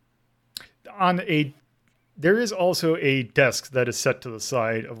um, on a there is also a desk that is set to the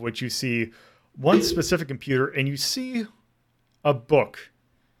side of which you see one specific computer, and you see a book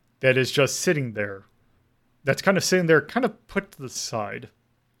that is just sitting there. That's kind of sitting there, kind of put to the side.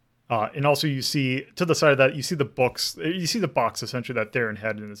 And also, you see to the side of that, you see the books. You see the box essentially that Theron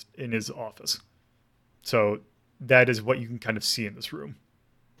had in his office. So that is what you can kind of see in this room.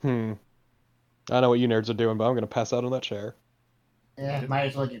 I know what you nerds are doing, but I'm gonna pass out on that chair. Yeah, might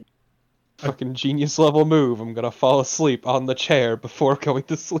as well just. Fucking genius level move. I'm gonna fall asleep on the chair before going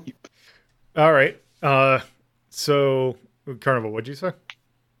to sleep. All right. So Carnival, what'd you say?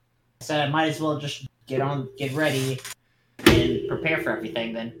 So I might as well just get ready, and prepare for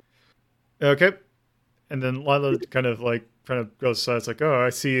everything then. Okay. And then Lila kind of goes aside. It's like, oh, I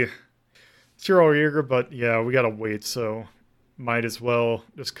see. You're all eager, but yeah, we gotta wait. So might as well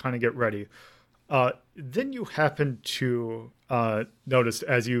just kind of get ready. Then you happen to notice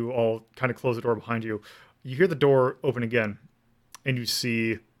as you all kind of close the door behind you, you hear the door open again, and you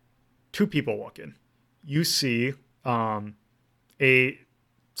see two people walk in. You see a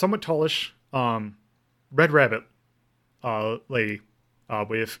somewhat tallish red rabbit lady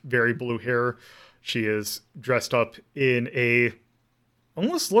with very blue hair. She is dressed up in a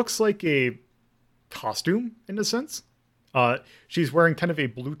almost looks like a costume in a sense. She's wearing kind of a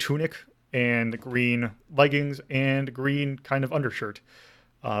blue tunic and green leggings and green kind of undershirt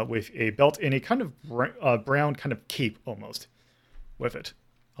with a belt and a kind of brown kind of cape almost with it.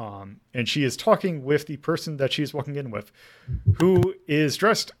 And she is talking with the person that she's walking in with, who is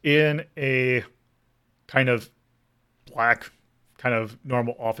dressed in a kind of black, kind of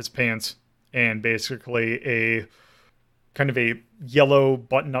normal office pants and basically a kind of a yellow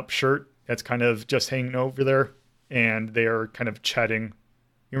button-up shirt that's kind of just hanging over there. And they are kind of chatting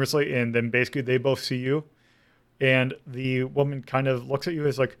humorously, and then basically they both see you, and the woman kind of looks at you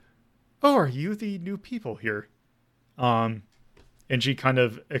as like, "Oh, are you the new people here?" And she kind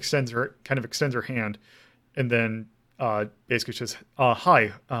of extends her hand, and then basically says,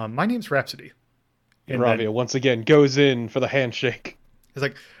 "Hi, my name's Rhapsody." And Ravia once again goes in for the handshake. It's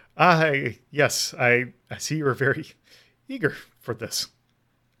like, yes, I see you were very eager for this.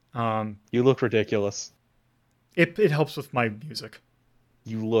 You look ridiculous. It helps with my music.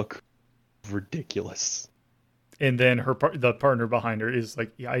 You look ridiculous. And then the partner behind her is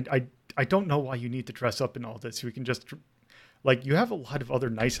like, yeah, I don't know why you need to dress up in all this. We can just, like, you have a lot of other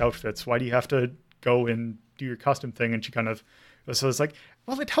nice outfits. Why do you have to go and do your costume thing? And she kind of, so it's like,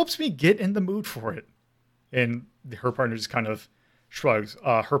 well, it helps me get in the mood for it. And her partner just kind of shrugs.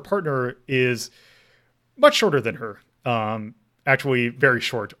 Her partner is much shorter than her. Actually, very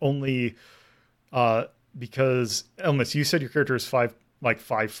short. Only because Elmas, you said your character is 5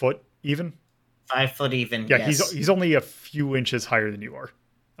 foot even. 5 foot even. Yeah, yes. he's only a few inches higher than you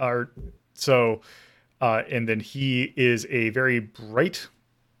are. So, and then he is a very bright,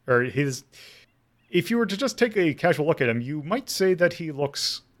 or his. If you were to just take a casual look at him, you might say that he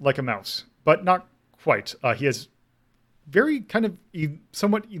looks like a mouse, but not quite. He has very kind of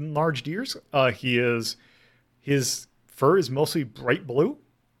somewhat enlarged ears. His fur is mostly bright blue,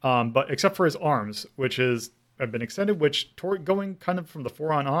 but except for his arms, which have been extended, which going kind of from the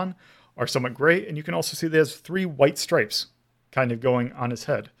forearm on are somewhat gray, and you can also see there's 3 white stripes kind of going on his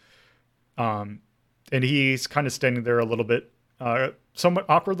head. And he's kind of standing there a little bit, somewhat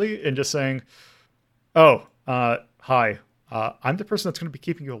awkwardly, and just saying, "Oh, hi. I'm the person that's going to be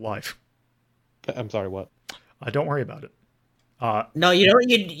keeping you alive." I'm sorry, what? Don't worry about it. No, you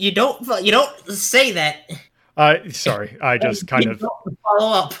don't say that. Sorry, I just kind of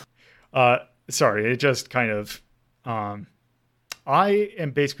follow up. Sorry, it just kind of. I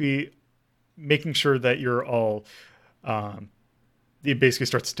am basically making sure that you're all. He basically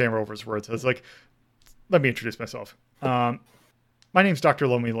starts to stammer over his words. I was like, "Let me introduce myself. My name's Dr.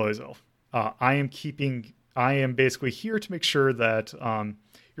 Lomi Loizel. I am basically here to make sure that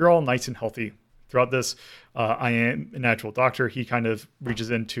you're all nice and healthy throughout this. I am a natural doctor." He kind of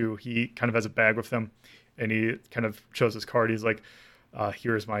he kind of has a bag with him, and he kind of shows his card. He's like,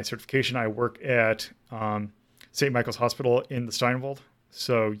 "Here's my certification. I work at St. Michael's Hospital in the Steinwald.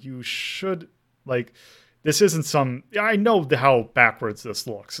 So you should, like, this isn't some, I know how backwards this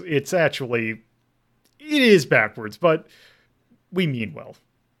looks. It is backwards, but we mean well.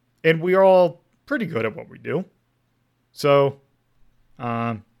 And we are all pretty good at what we do. So,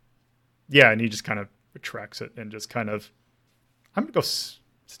 Yeah, and he just kind of retracts it and just kind of, I'm gonna go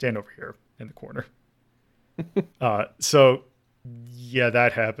stand over here in the corner. So yeah,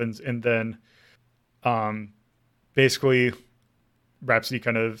 that happens, and then basically Rhapsody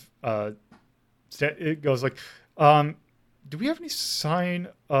kind of it goes like, do we have any sign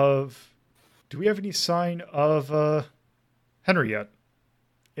of Henry yet?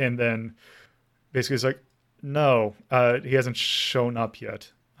 And then basically it's like, no, he hasn't shown up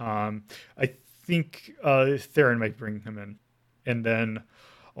yet. I think Theron might bring him in. And then,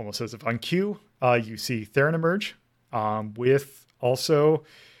 almost as if on cue, you see Theron emerge. With also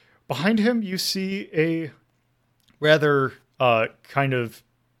behind him, you see a rather kind of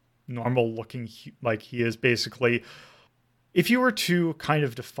normal looking, like he is basically, if you were to kind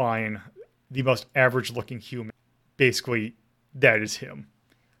of define the most average looking human, basically that is him.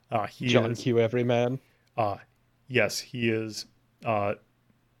 He John is, Q. Everyman. yes, he is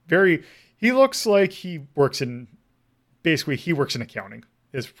very, he looks like he works in accounting,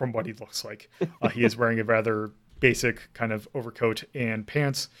 is from what he looks like. He is wearing a rather basic kind of overcoat and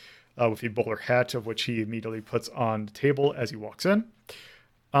pants with a bowler hat, of which he immediately puts on the table as he walks in.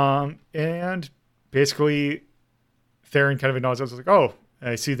 And basically, Theron kind of acknowledges, like, oh,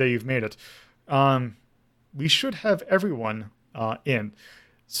 I see that you've made it. We should have everyone in.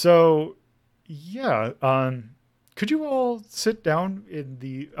 So, yeah, could you all sit down in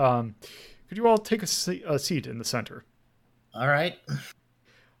the, could you all take a seat in the center? All right.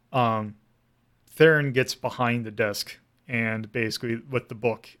 Theron gets behind the desk and basically with the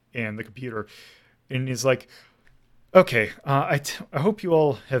book and the computer, and he's like, okay, I hope you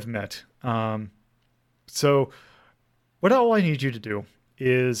all have met. So what all I need you to do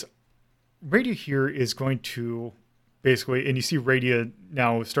is Radio here is going to basically, and you see Radio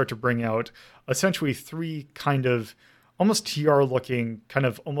now start to bring out essentially 3 kind of almost TR looking, kind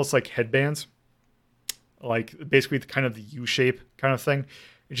of almost like headbands, like basically the kind of the U shape kind of thing.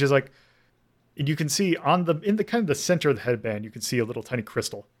 It's just like, and you can see in the kind of the center of the headband, you can see a little tiny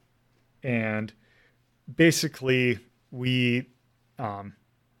crystal. And basically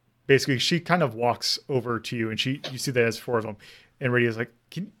she kind of walks over to you, and you see that there's 4 of them. And Radio's like,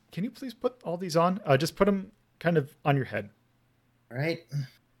 can you please put all these on? Just put them kind of on your head. All right.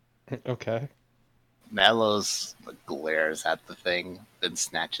 Okay. Mallows glares at the thing, then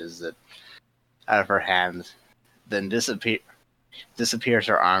snatches it out of her hand, then disappears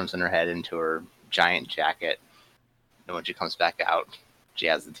her arms and her head into her giant jacket. And when she comes back out, she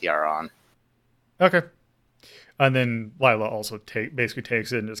has the tiara on. Okay. And then Lila also basically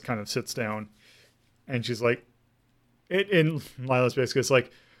takes it and just kind of sits down. And she's like, and Lila's basically it's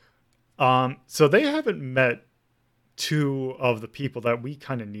like, so they haven't met 2 of the people that we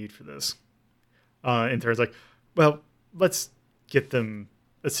kind of need for this. And Theron's like, well, let's get them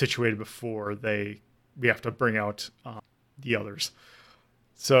situated before we have to bring out the others.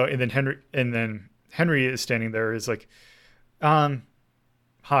 So, and then Henry is standing there, is like,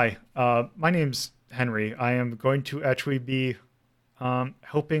 hi, my name's Henry. I am going to actually be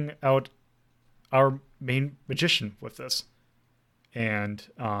helping out our main magician with this. And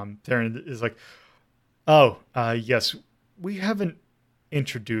Theron is like, oh, yes, we haven't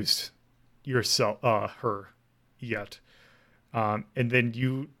introduced her yet. And then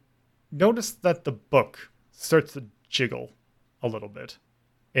you notice that the book starts to jiggle a little bit.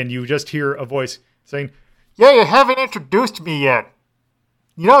 And you just hear a voice saying, yeah, you haven't introduced me yet.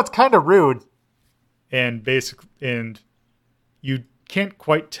 You know, it's kind of rude. And you can't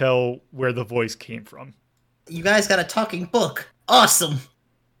quite tell where the voice came from. You guys got a talking book. Awesome.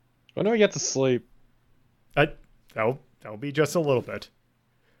 When do we get to sleep? That'll be just a little bit.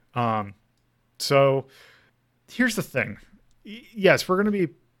 So here's the thing. Yes, we're going to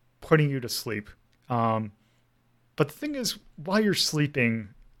be putting you to sleep. But the thing is, while you're sleeping,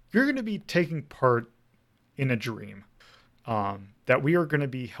 you're going to be taking part in a dream that we are going to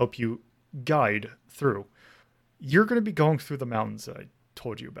be help you guide through. You're going to be going through the mountains that I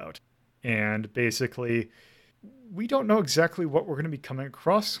told you about. And basically, we don't know exactly what we're going to be coming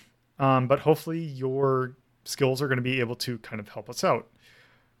across, but hopefully your skills are going to be able to kind of help us out.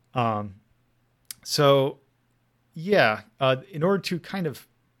 So, yeah, in order to kind of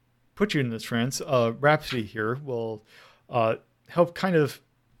put you in this trance, Rhapsody here will help kind of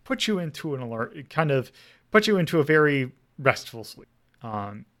put you into an alert, kind of put you into a very restful sleep.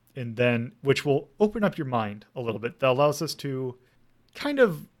 And then, which will open up your mind a little bit. That allows us to kind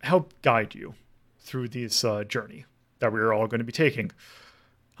of help guide you through this journey that we're all going to be taking.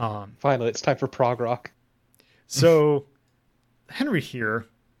 Finally, it's time for prog rock. So, Henry here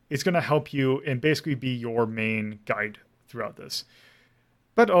is going to help you and basically be your main guide throughout this.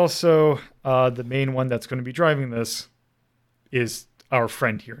 But also, the main one that's going to be driving this is our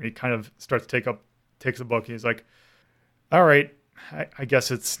friend here. And he kind of starts to takes the book. He's like, all right, I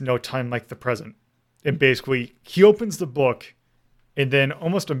guess it's no time like the present. And basically, he opens the book, and then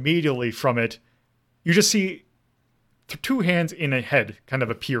almost immediately from it, you just see two hands in a head kind of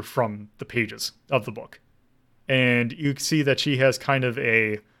appear from the pages of the book. And you see that she has kind of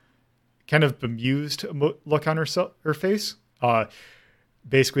a bemused look on her face.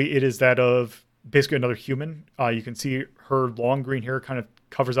 Basically, it is that of basically another human. You can see her long green hair kind of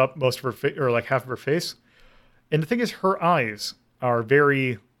covers up most of her face, or like half of her face. And the thing is, her eyes are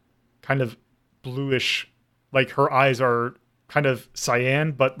very kind of bluish. Like her eyes are kind of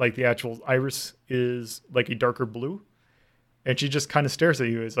cyan, but like the actual iris is like a darker blue. And she just kind of stares at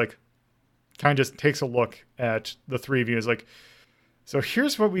you. It's like, kind of just takes a look at the three of you. Is like, so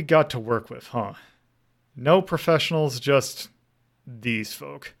here's what we got to work with, huh? No professionals, just these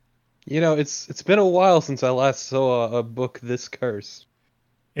folk. It's been a while since I last saw a book this cursed.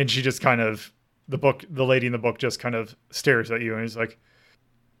 And she just kind of, the lady in the book just kind of stares at you and is like,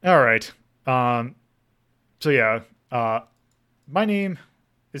 all right. So yeah, my name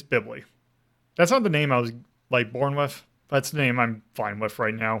is Bibley. That's not the name I was like born with. That's the name I'm fine with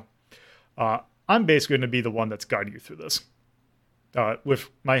right now. I'm basically going to be the one that's guiding you through this. With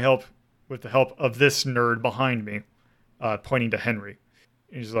the help of this nerd behind me, pointing to Henry.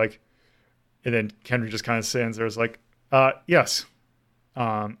 And he's like, and then Henry just kind of stands there. Is like, yes,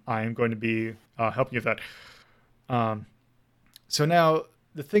 I am going to be helping you with that. So now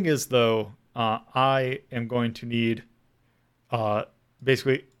the thing is, though, I am going to need,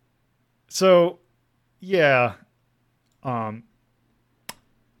 basically. So, yeah. Sorry,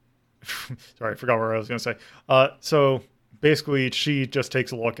 I forgot what I was going to say. So basically, she just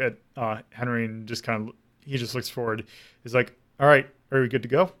takes a look at Henry and just he just looks forward. He's like, all right, are we good to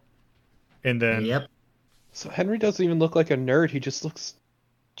go? And then... Yep. So Henry doesn't even look like a nerd. He just looks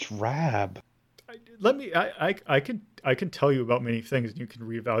drab. I can tell you about many things, and you can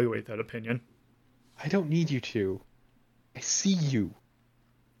reevaluate that opinion. I don't need you to. I see you.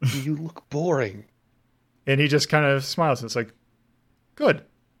 You look boring. And he just kind of smiles. And it's like, good.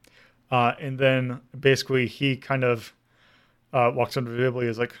 And then basically he kind of walks under Bibley.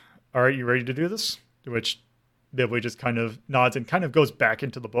 Is like, all right, you ready to do this? To which Bibley just kind of nods and kind of goes back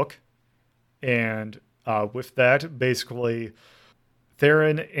into the book. And with that, basically,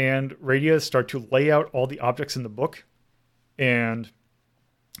 Theron and Radia start to lay out all the objects in the book. And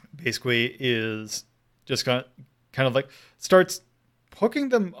basically is just kind of like starts hooking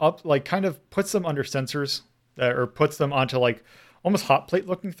them up, like kind of puts them under sensors or puts them onto like almost hot plate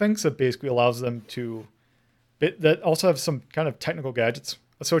looking things that basically allows them to, that also have some kind of technical gadgets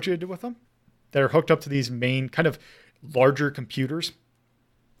associated with them that are hooked up to these main kind of larger computers.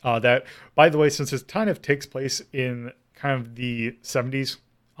 That, by the way, since it kind of takes place in kind of the 70s,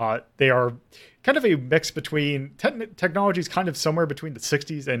 they are kind of a mix between technologies kind of somewhere between the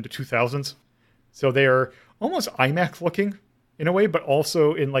 60s and the 2000s. So they are almost iMac looking in a way, but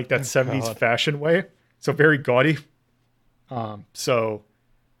also in like that 70s fashion way. So very gaudy. So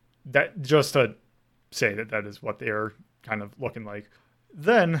that just to say that is what they are kind of looking like.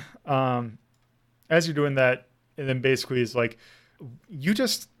 Then, as you're doing that, and then basically is like, you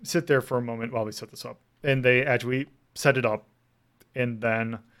just sit there for a moment while we set this up. And they actually set it up. And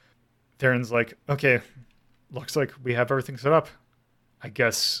then Theron's like, okay, looks like we have everything set up. I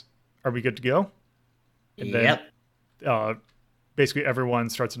guess, are we good to go? And then basically everyone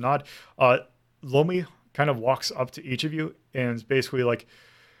starts to nod. Lomi kind of walks up to each of you and is basically like,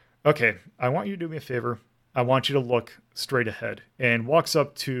 okay, I want you to do me a favor. I want you to look straight ahead. And walks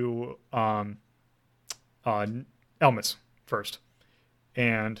up to Elmis first.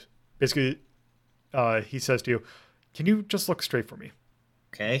 And basically he says to you, can you just look straight for me?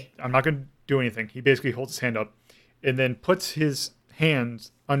 Okay. I'm not going to do anything. He basically holds his hand up and then puts his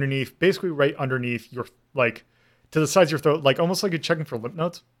hands underneath, basically right underneath your, like, to the sides of your throat, like almost like you're checking for lymph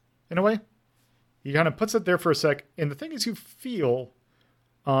nodes in a way. He kind of puts it there for a sec. And the thing is, you feel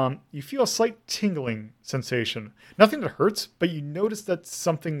a slight tingling sensation. Nothing that hurts, but you notice that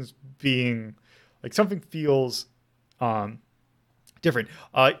something's being, like something feels different.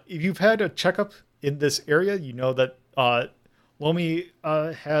 If you've had a checkup in this area, you know that Lomi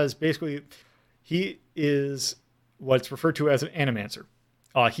has basically, he is what's referred to as an animancer.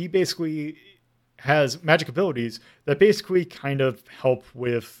 He basically has magic abilities that basically kind of help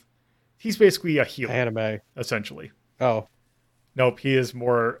with, he's basically a healer. Anime. Essentially. Oh. Nope, he is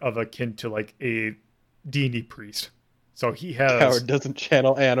more of akin to like a D&D priest. So he has... Coward doesn't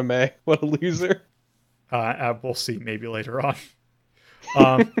channel anime. What a loser. We'll see maybe later on.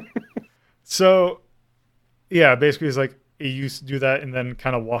 Um, so yeah, basically he's like, he used to do that and then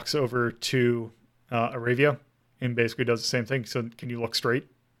kind of walks over to Aravia and basically does the same thing. So can you look straight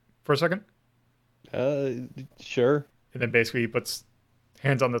for a second? Uh, sure. And then basically he puts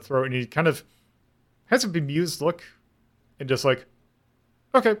hands on the throat and he kind of has a bemused look and just like,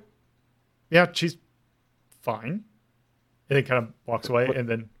 okay, yeah, she's fine. And then kind of walks away. What- And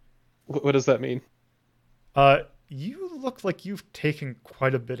then What does that mean? you look like you've taken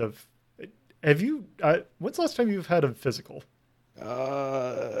quite a bit of. Have you? When's the last time you've had a physical?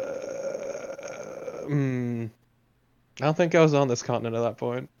 I don't think I was on this continent at that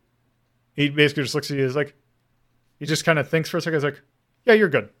point. He basically just looks at you. He's like, he just kind of thinks for a second. He's like, yeah, you're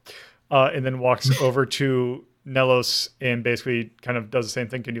good. And then walks over to Nelos and basically kind of does the same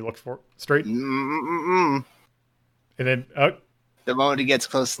thing. Can you look for straight? Mm-mm-mm. And then The moment he gets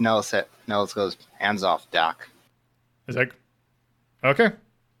close to Nels goes, hands off, Doc. he's like, okay.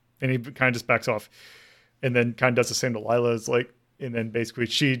 And he kind of just backs off. And then kind of does the same to Lila. Is like, and then basically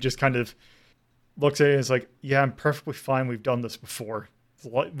she just kind of looks at it and is like, yeah, I'm perfectly fine. We've done this before.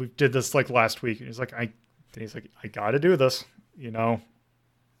 We did this like last week. And he's like, I got to do this,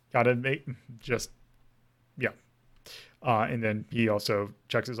 got to make just, yeah. And then he also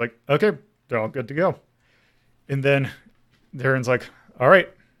checks. He's like, okay, they're all good to go. And then Darren's like, all right,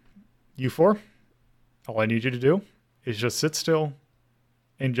 you four, all I need you to do is just sit still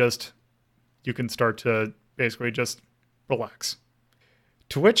and just, you can start to basically just relax.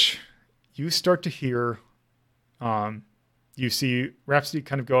 To which you start to hear, you see Rhapsody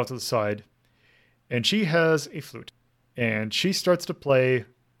kind of go out to the side, and she has a flute, and she starts to play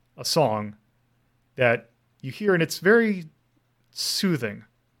a song that you hear, and it's very soothing,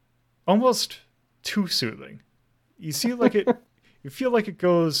 almost too soothing. You see, like you feel like it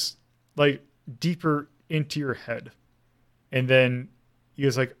goes like deeper into your head, and then you're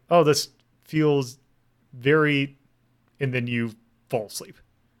just like, oh, this feels very, and then you fall asleep.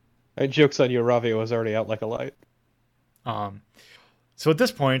 Joke's on you, Ravia was already out like a light. So at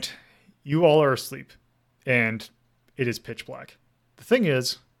this point, you all are asleep, and it is pitch black. The thing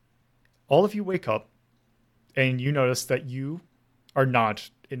is, all of you wake up, and you notice that you are not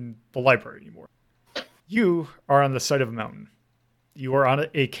in the library anymore. You are on the side of a mountain. You are on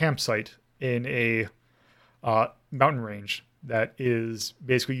a campsite in a mountain range that is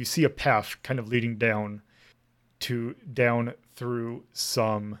basically, you see a path kind of leading down through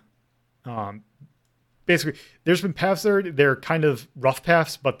some basically, there's been paths there. They're kind of rough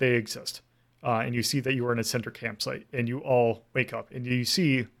paths, but they exist. And you see that you are in a center campsite, and you all wake up, and you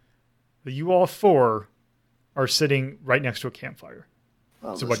see that you all four are sitting right next to a campfire.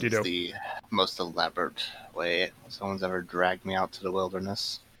 Well, So this what do you is do? the most elaborate way someone's ever dragged me out to the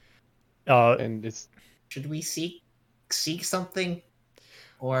wilderness. And it's Should we seek something,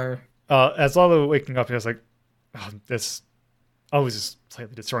 or As Lalo waking up, he was like, oh, this always is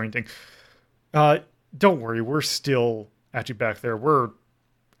slightly disorienting. Don't worry, we're still actually back there. We're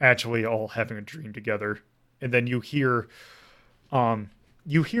actually all having a dream together. And then you hear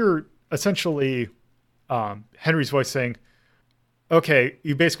essentially Henry's voice saying, okay,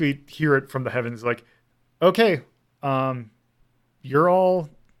 you basically hear it from the heavens like, okay, you're all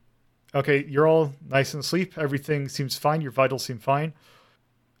nice and asleep. Everything seems fine. Your vitals seem fine.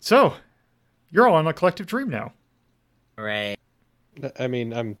 So, you're all on a collective dream now. right? I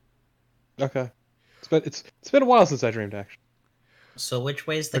mean, I'm okay. It's been a while since I dreamed, actually. So which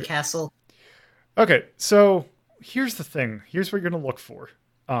way's the castle? Okay, so here's the thing. Here's what you're gonna look for.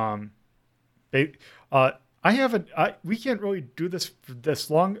 We can't really do this for this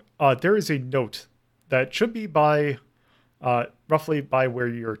long. There is a note that should be by, roughly by where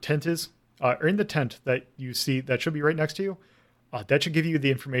your tent is, or in the tent that you see that should be right next to you. That should give you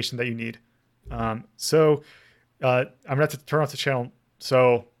the information that you need. So I'm gonna have to turn off the channel.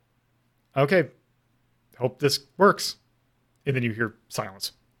 So, okay, hope this works. And then you hear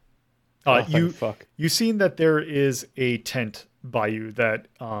silence. Oh, thank fuck. You've seen that there is a tent by you that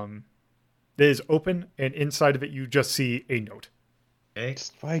is open, and inside of it you just see a note. Okay.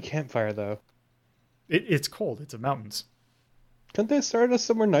 Just why a campfire though? It's cold. It's in mountains. Couldn't they start us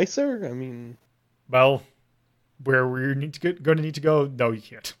somewhere nicer? I mean, Well, where we going to need to go? No, you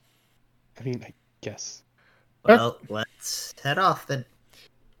can't. I guess. Well, let's head off then.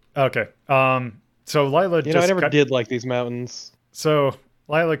 Okay. So Lila I never did like these mountains. So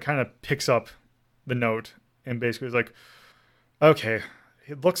Lila kind of picks up the note and basically is like, okay,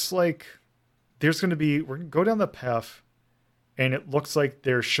 it looks like we're going to go down the path, and it looks like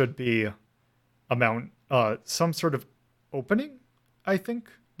there should be a mountain, some sort of opening, I think,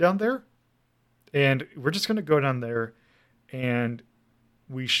 down there. And we're just going to go down there, and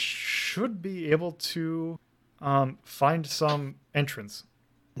we should be able to find some entrance.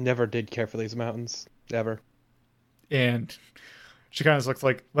 Never did care for these mountains. Ever. And she kind of looks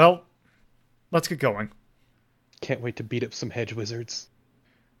like, well, let's get going. Can't wait to beat up some hedge wizards.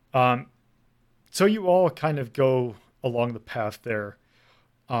 So you all kind of go along the path there.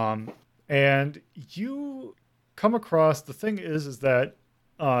 And you come across, the thing is that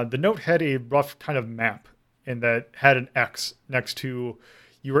the note had a rough kind of map, and that had an X next to,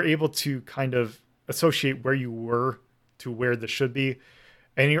 you were able to kind of associate where you were to where this should be.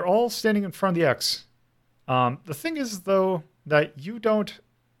 And you're all standing in front of the X. The thing is, though, that you don't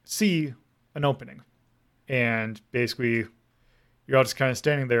see an opening. And basically, you're all just kind of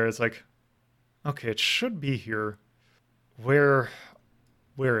standing there. It's like, okay, it should be here. Where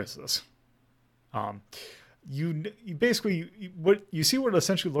is this? You basically, what you see what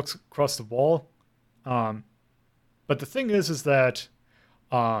essentially looks across the wall. But the thing is that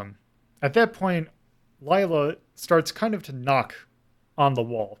at that point, Lila starts kind of to knock on the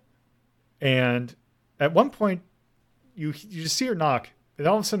wall. And at one point, you just see her knock. And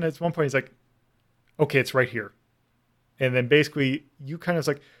all of a sudden, at one point, he's like, okay, it's right here. And then basically, you kind of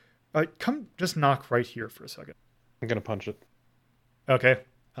like, come just knock right here for a second. I'm gonna punch it. Okay.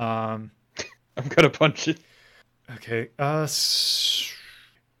 I'm gonna punch it. Okay.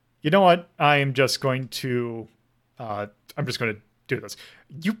 You know what? I'm just going to do this.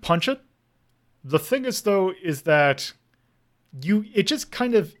 You punch it. The thing is, though, is that it just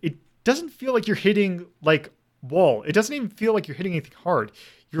kind of, it doesn't feel like you're hitting like wall. It doesn't even feel like you're hitting anything hard.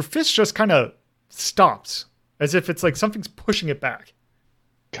 Your fist just kind of stops, as if it's like something's pushing it back.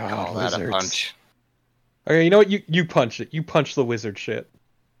 God, Call that a wizards. punch. Okay, you know what? You punch it. You punch the wizard shit.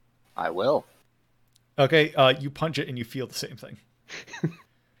 I will. Okay, you punch it and you feel the same thing.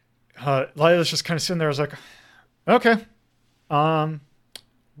 Lila's just kind of sitting there. I was like, okay,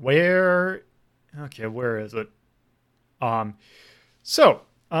 where is it? So,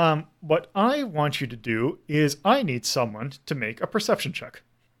 what I want you to do is I need someone to make a perception check.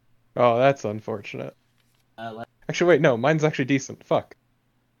 Oh, that's unfortunate. Actually, wait, no, mine's actually decent. Fuck.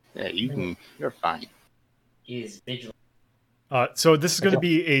 Yeah, you're fine. Is vigilant. So this is going to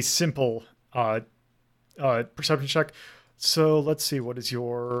be a simple perception check. So let's see, what is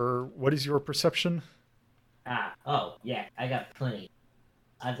your perception? Oh, yeah, I got plenty.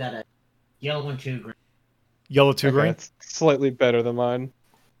 I've got a yellow and 2 green. Yellow 2 green? That's slightly better than mine.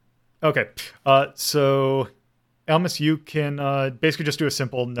 Okay. So Elmas, you can basically just do a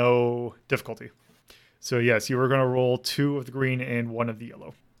simple no difficulty. So yes, you were going to roll 2 of the green and 1 of the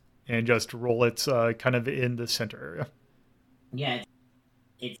yellow. And just roll it kind of in the center area. Yeah,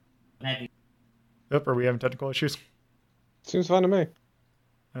 it's heavy. Yep, are we having technical issues? Seems fine to me.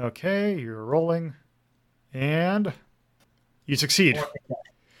 Okay, you're rolling. And you succeed.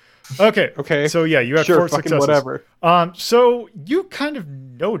 Okay. Okay. So yeah, you have Sure, 4 fucking successes. whatever. So you kind of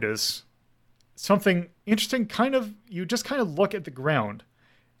notice something interesting. You just kind of look at the ground,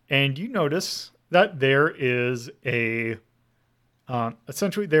 and you notice that there is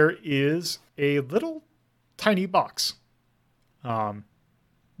essentially there is a little tiny box.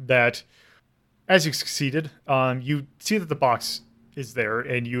 That, as you succeeded, you see that the box is there,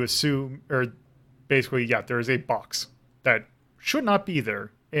 and you assume, or basically, yeah, there is a box that should not be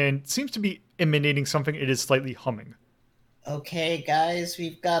there, and seems to be emanating something. It is slightly humming. Okay, guys,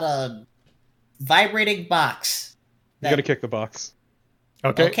 we've got a vibrating box. You gotta kick the box.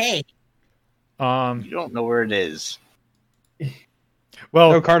 Okay. Okay. You don't know where it is.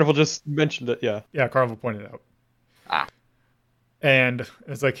 Well, No, Carnival just mentioned it, yeah. yeah, Carnival pointed it out. And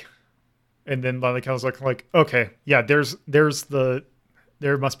it's like, and then like I was like, okay, yeah, there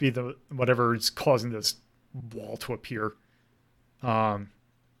must be the whatever is causing this wall to appear. So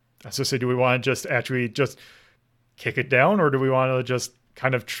say, do we want to just actually just kick it down, or do we want to just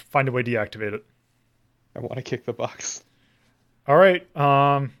kind of find a way to deactivate it? I want to kick the box. All right.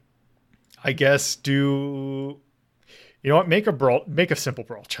 I guess you know what? Make a simple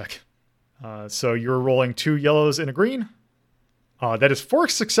brawl check. So you're rolling 2 yellows and a green. That is 4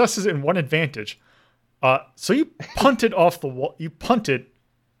 successes and 1 advantage. So you punt it off the wall. You punt it,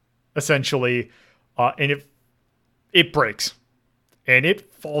 essentially, and it breaks. And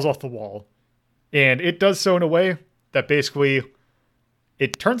it falls off the wall. And it does so in a way that basically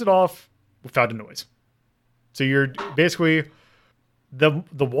it turns it off without a noise. So you're basically, the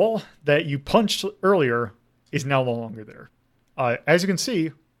wall that you punched earlier is now no longer there. As you can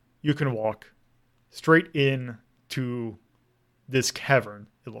see, you can walk straight in to this cavern,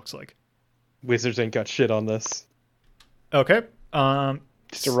 it looks like. Wizards ain't got shit on this. Okay.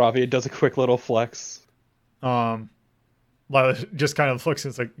 Just Aravia does a quick little flex. What Lila just kind of looks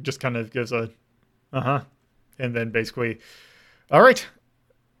and it's like, just kind of gives a, uh-huh. And then basically, all right,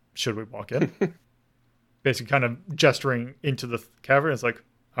 should we walk in? Basically kind of gesturing into the cavern. It's like,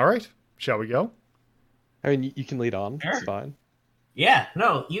 all right, shall we go? I mean, you can lead on. Sure. It's fine. Yeah,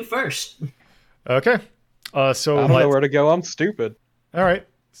 no, you first. Okay. So I don't know where to go. I'm stupid. all right.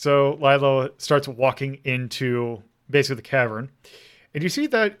 So Lilo starts walking into basically the cavern, and you see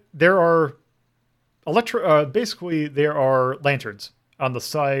that there are basically there are lanterns on the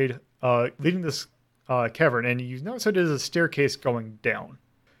side leading this cavern, and you notice that there's a staircase going down.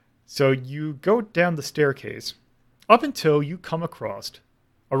 So you go down the staircase up until you come across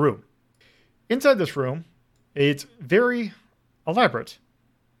a room. Inside this room, it's very elaborate.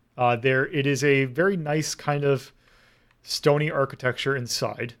 It is a very nice kind of stony architecture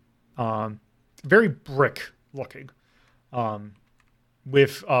inside, very brick looking,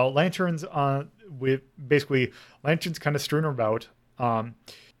 with lanterns with basically lanterns kind of strewn about.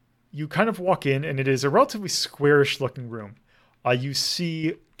 You kind of walk in, and it is a relatively squarish looking room. You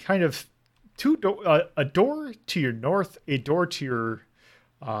see kind of a door to your north, a door to your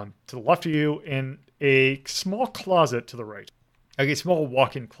to the left of you, and a small closet to the right, like a small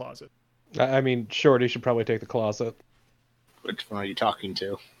walk-in closet. I mean, Shorty should probably take the closet. Which one are you talking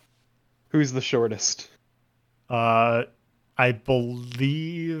to? Who's the shortest? I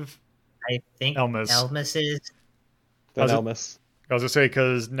believe I think Elmas. Elmas is. Then How's it- Elmas. I was gonna say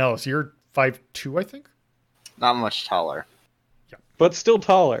because Nellis, you're 5'2", I think. Not much taller. But still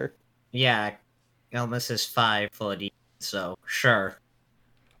taller. Yeah, Elmas is 5 foot, so sure.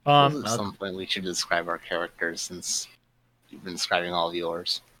 At some point, we should describe our characters since you've been describing all of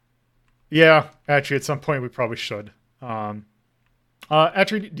yours. Yeah, actually, at some point we probably should.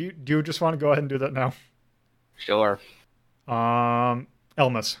 Actually, do you just want to go ahead and do that now? Sure.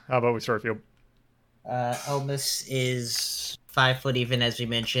 Elmas, how about we start with you? Elmas is 5 foot even, as we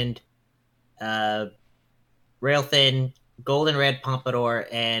mentioned. Rail thin, golden red pompadour,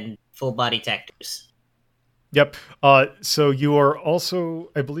 and full body tattoos. Yep. So you are also,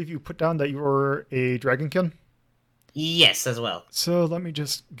 I believe you put down that you are a dragonkin. Yes, as well. So let me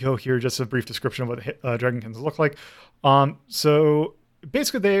just go here, just a brief description of what dragonkins look like. So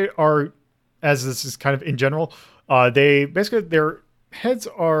basically they are, as this is kind of in general, their heads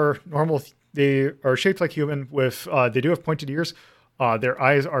are normal. They are shaped like human with, they do have pointed ears. Their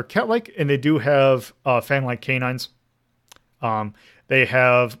eyes are cat-like, and they do have fang-like canines. They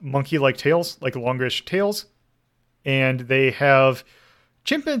have monkey-like tails, like longish tails, and they have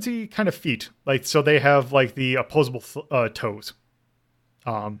chimpanzee kind of feet, like so they have like the opposable toes.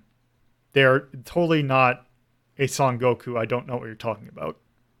 They're totally not a Son Goku. I don't know what you're talking about.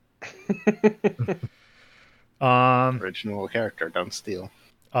 Original character, don't steal.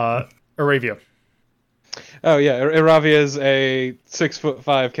 Aravia. Oh yeah, Iravia is a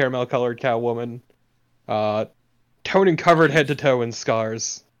 6'5" caramel-colored cow woman, toning covered head to toe in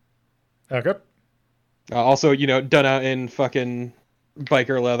scars. Okay. Also, done out in fucking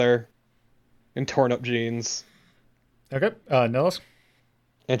biker leather and torn up jeans Okay. Nellis.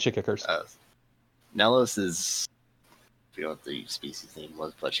 and chick kickers. Nellis is, I forget what the species name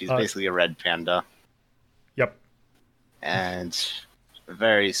was, but she's Uh, basically a red panda Yep. and a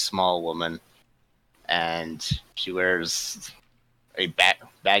very small woman. And she wears a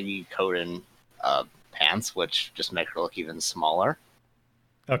baggy coat and pants, which just make her look even smaller.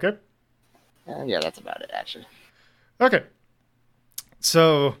 Okay. And yeah, that's about it, actually. Okay.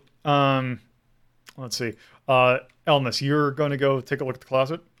 So, let's see. Elmas, you're going to go take a look at the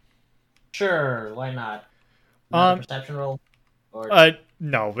closet? Sure, why not? Not a perception roll? Or...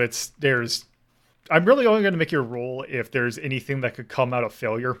 No, I'm really only going to make you a roll if there's anything that could come out of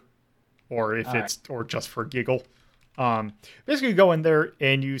failure, or if or just for giggle. Basically, you go in there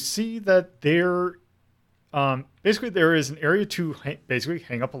and you see that there is an area to basically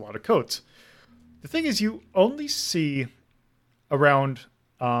hang up a lot of coats. The thing is, you only see around,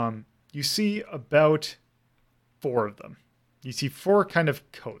 you see about 4 of them. You see 4 kind of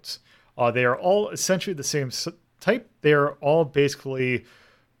coats. They are all essentially the same type. They are all basically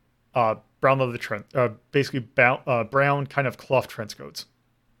brown leather basically brown kind of cloth trench coats.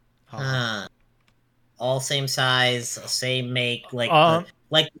 All same size, same make, like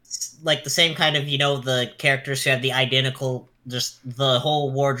the same kind of, the characters who have the identical, just the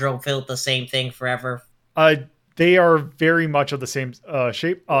whole wardrobe filled with the same thing forever. They are very much of the same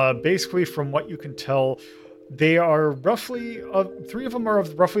shape. Basically, from what you can tell, they are roughly 3 of them are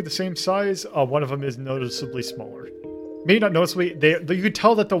of roughly the same size. One of them is noticeably smaller. Maybe not noticeably. You could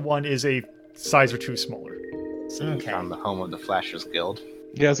tell that the one is a size or 2 smaller. So we found the home of the Flashers Guild.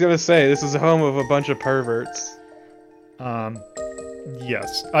 Yeah, I was gonna say, this is the home of a bunch of perverts.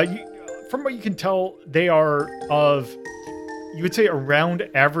 Yes. From what you can tell, they are of, you would say, around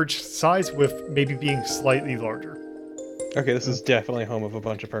average size, with maybe being slightly larger. Okay, this is definitely home of a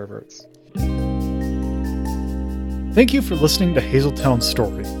bunch of perverts. Thank you for listening to Hazeltown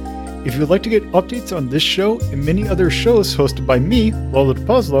Story. If you would like to get updates on this show and many other shows hosted by me, Lola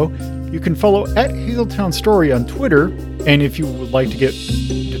DePuzlo, you can follow at Hazeltown Story on Twitter. And if you would like to get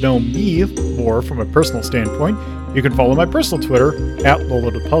to know me more from a personal standpoint, you can follow my personal Twitter at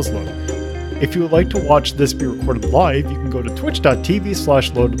Lola DePuzlo. If you would like to watch this be recorded live, you can go to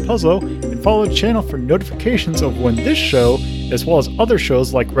twitch.tv/LodaPuzzle and follow the channel for notifications of when this show, as well as other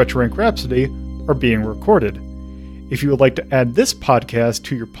shows like Retro Rank Rhapsody, are being recorded. If you would like to add this podcast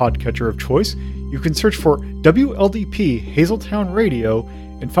to your podcatcher of choice, you can search for WLDP Hazeltown Radio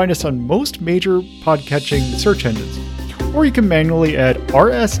and find us on most major podcatching search engines. Or you can manually add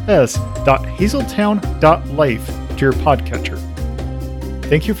rss.hazeltown.life to your podcatcher.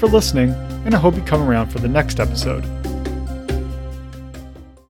 Thank you for listening, and I hope you come around for the next episode.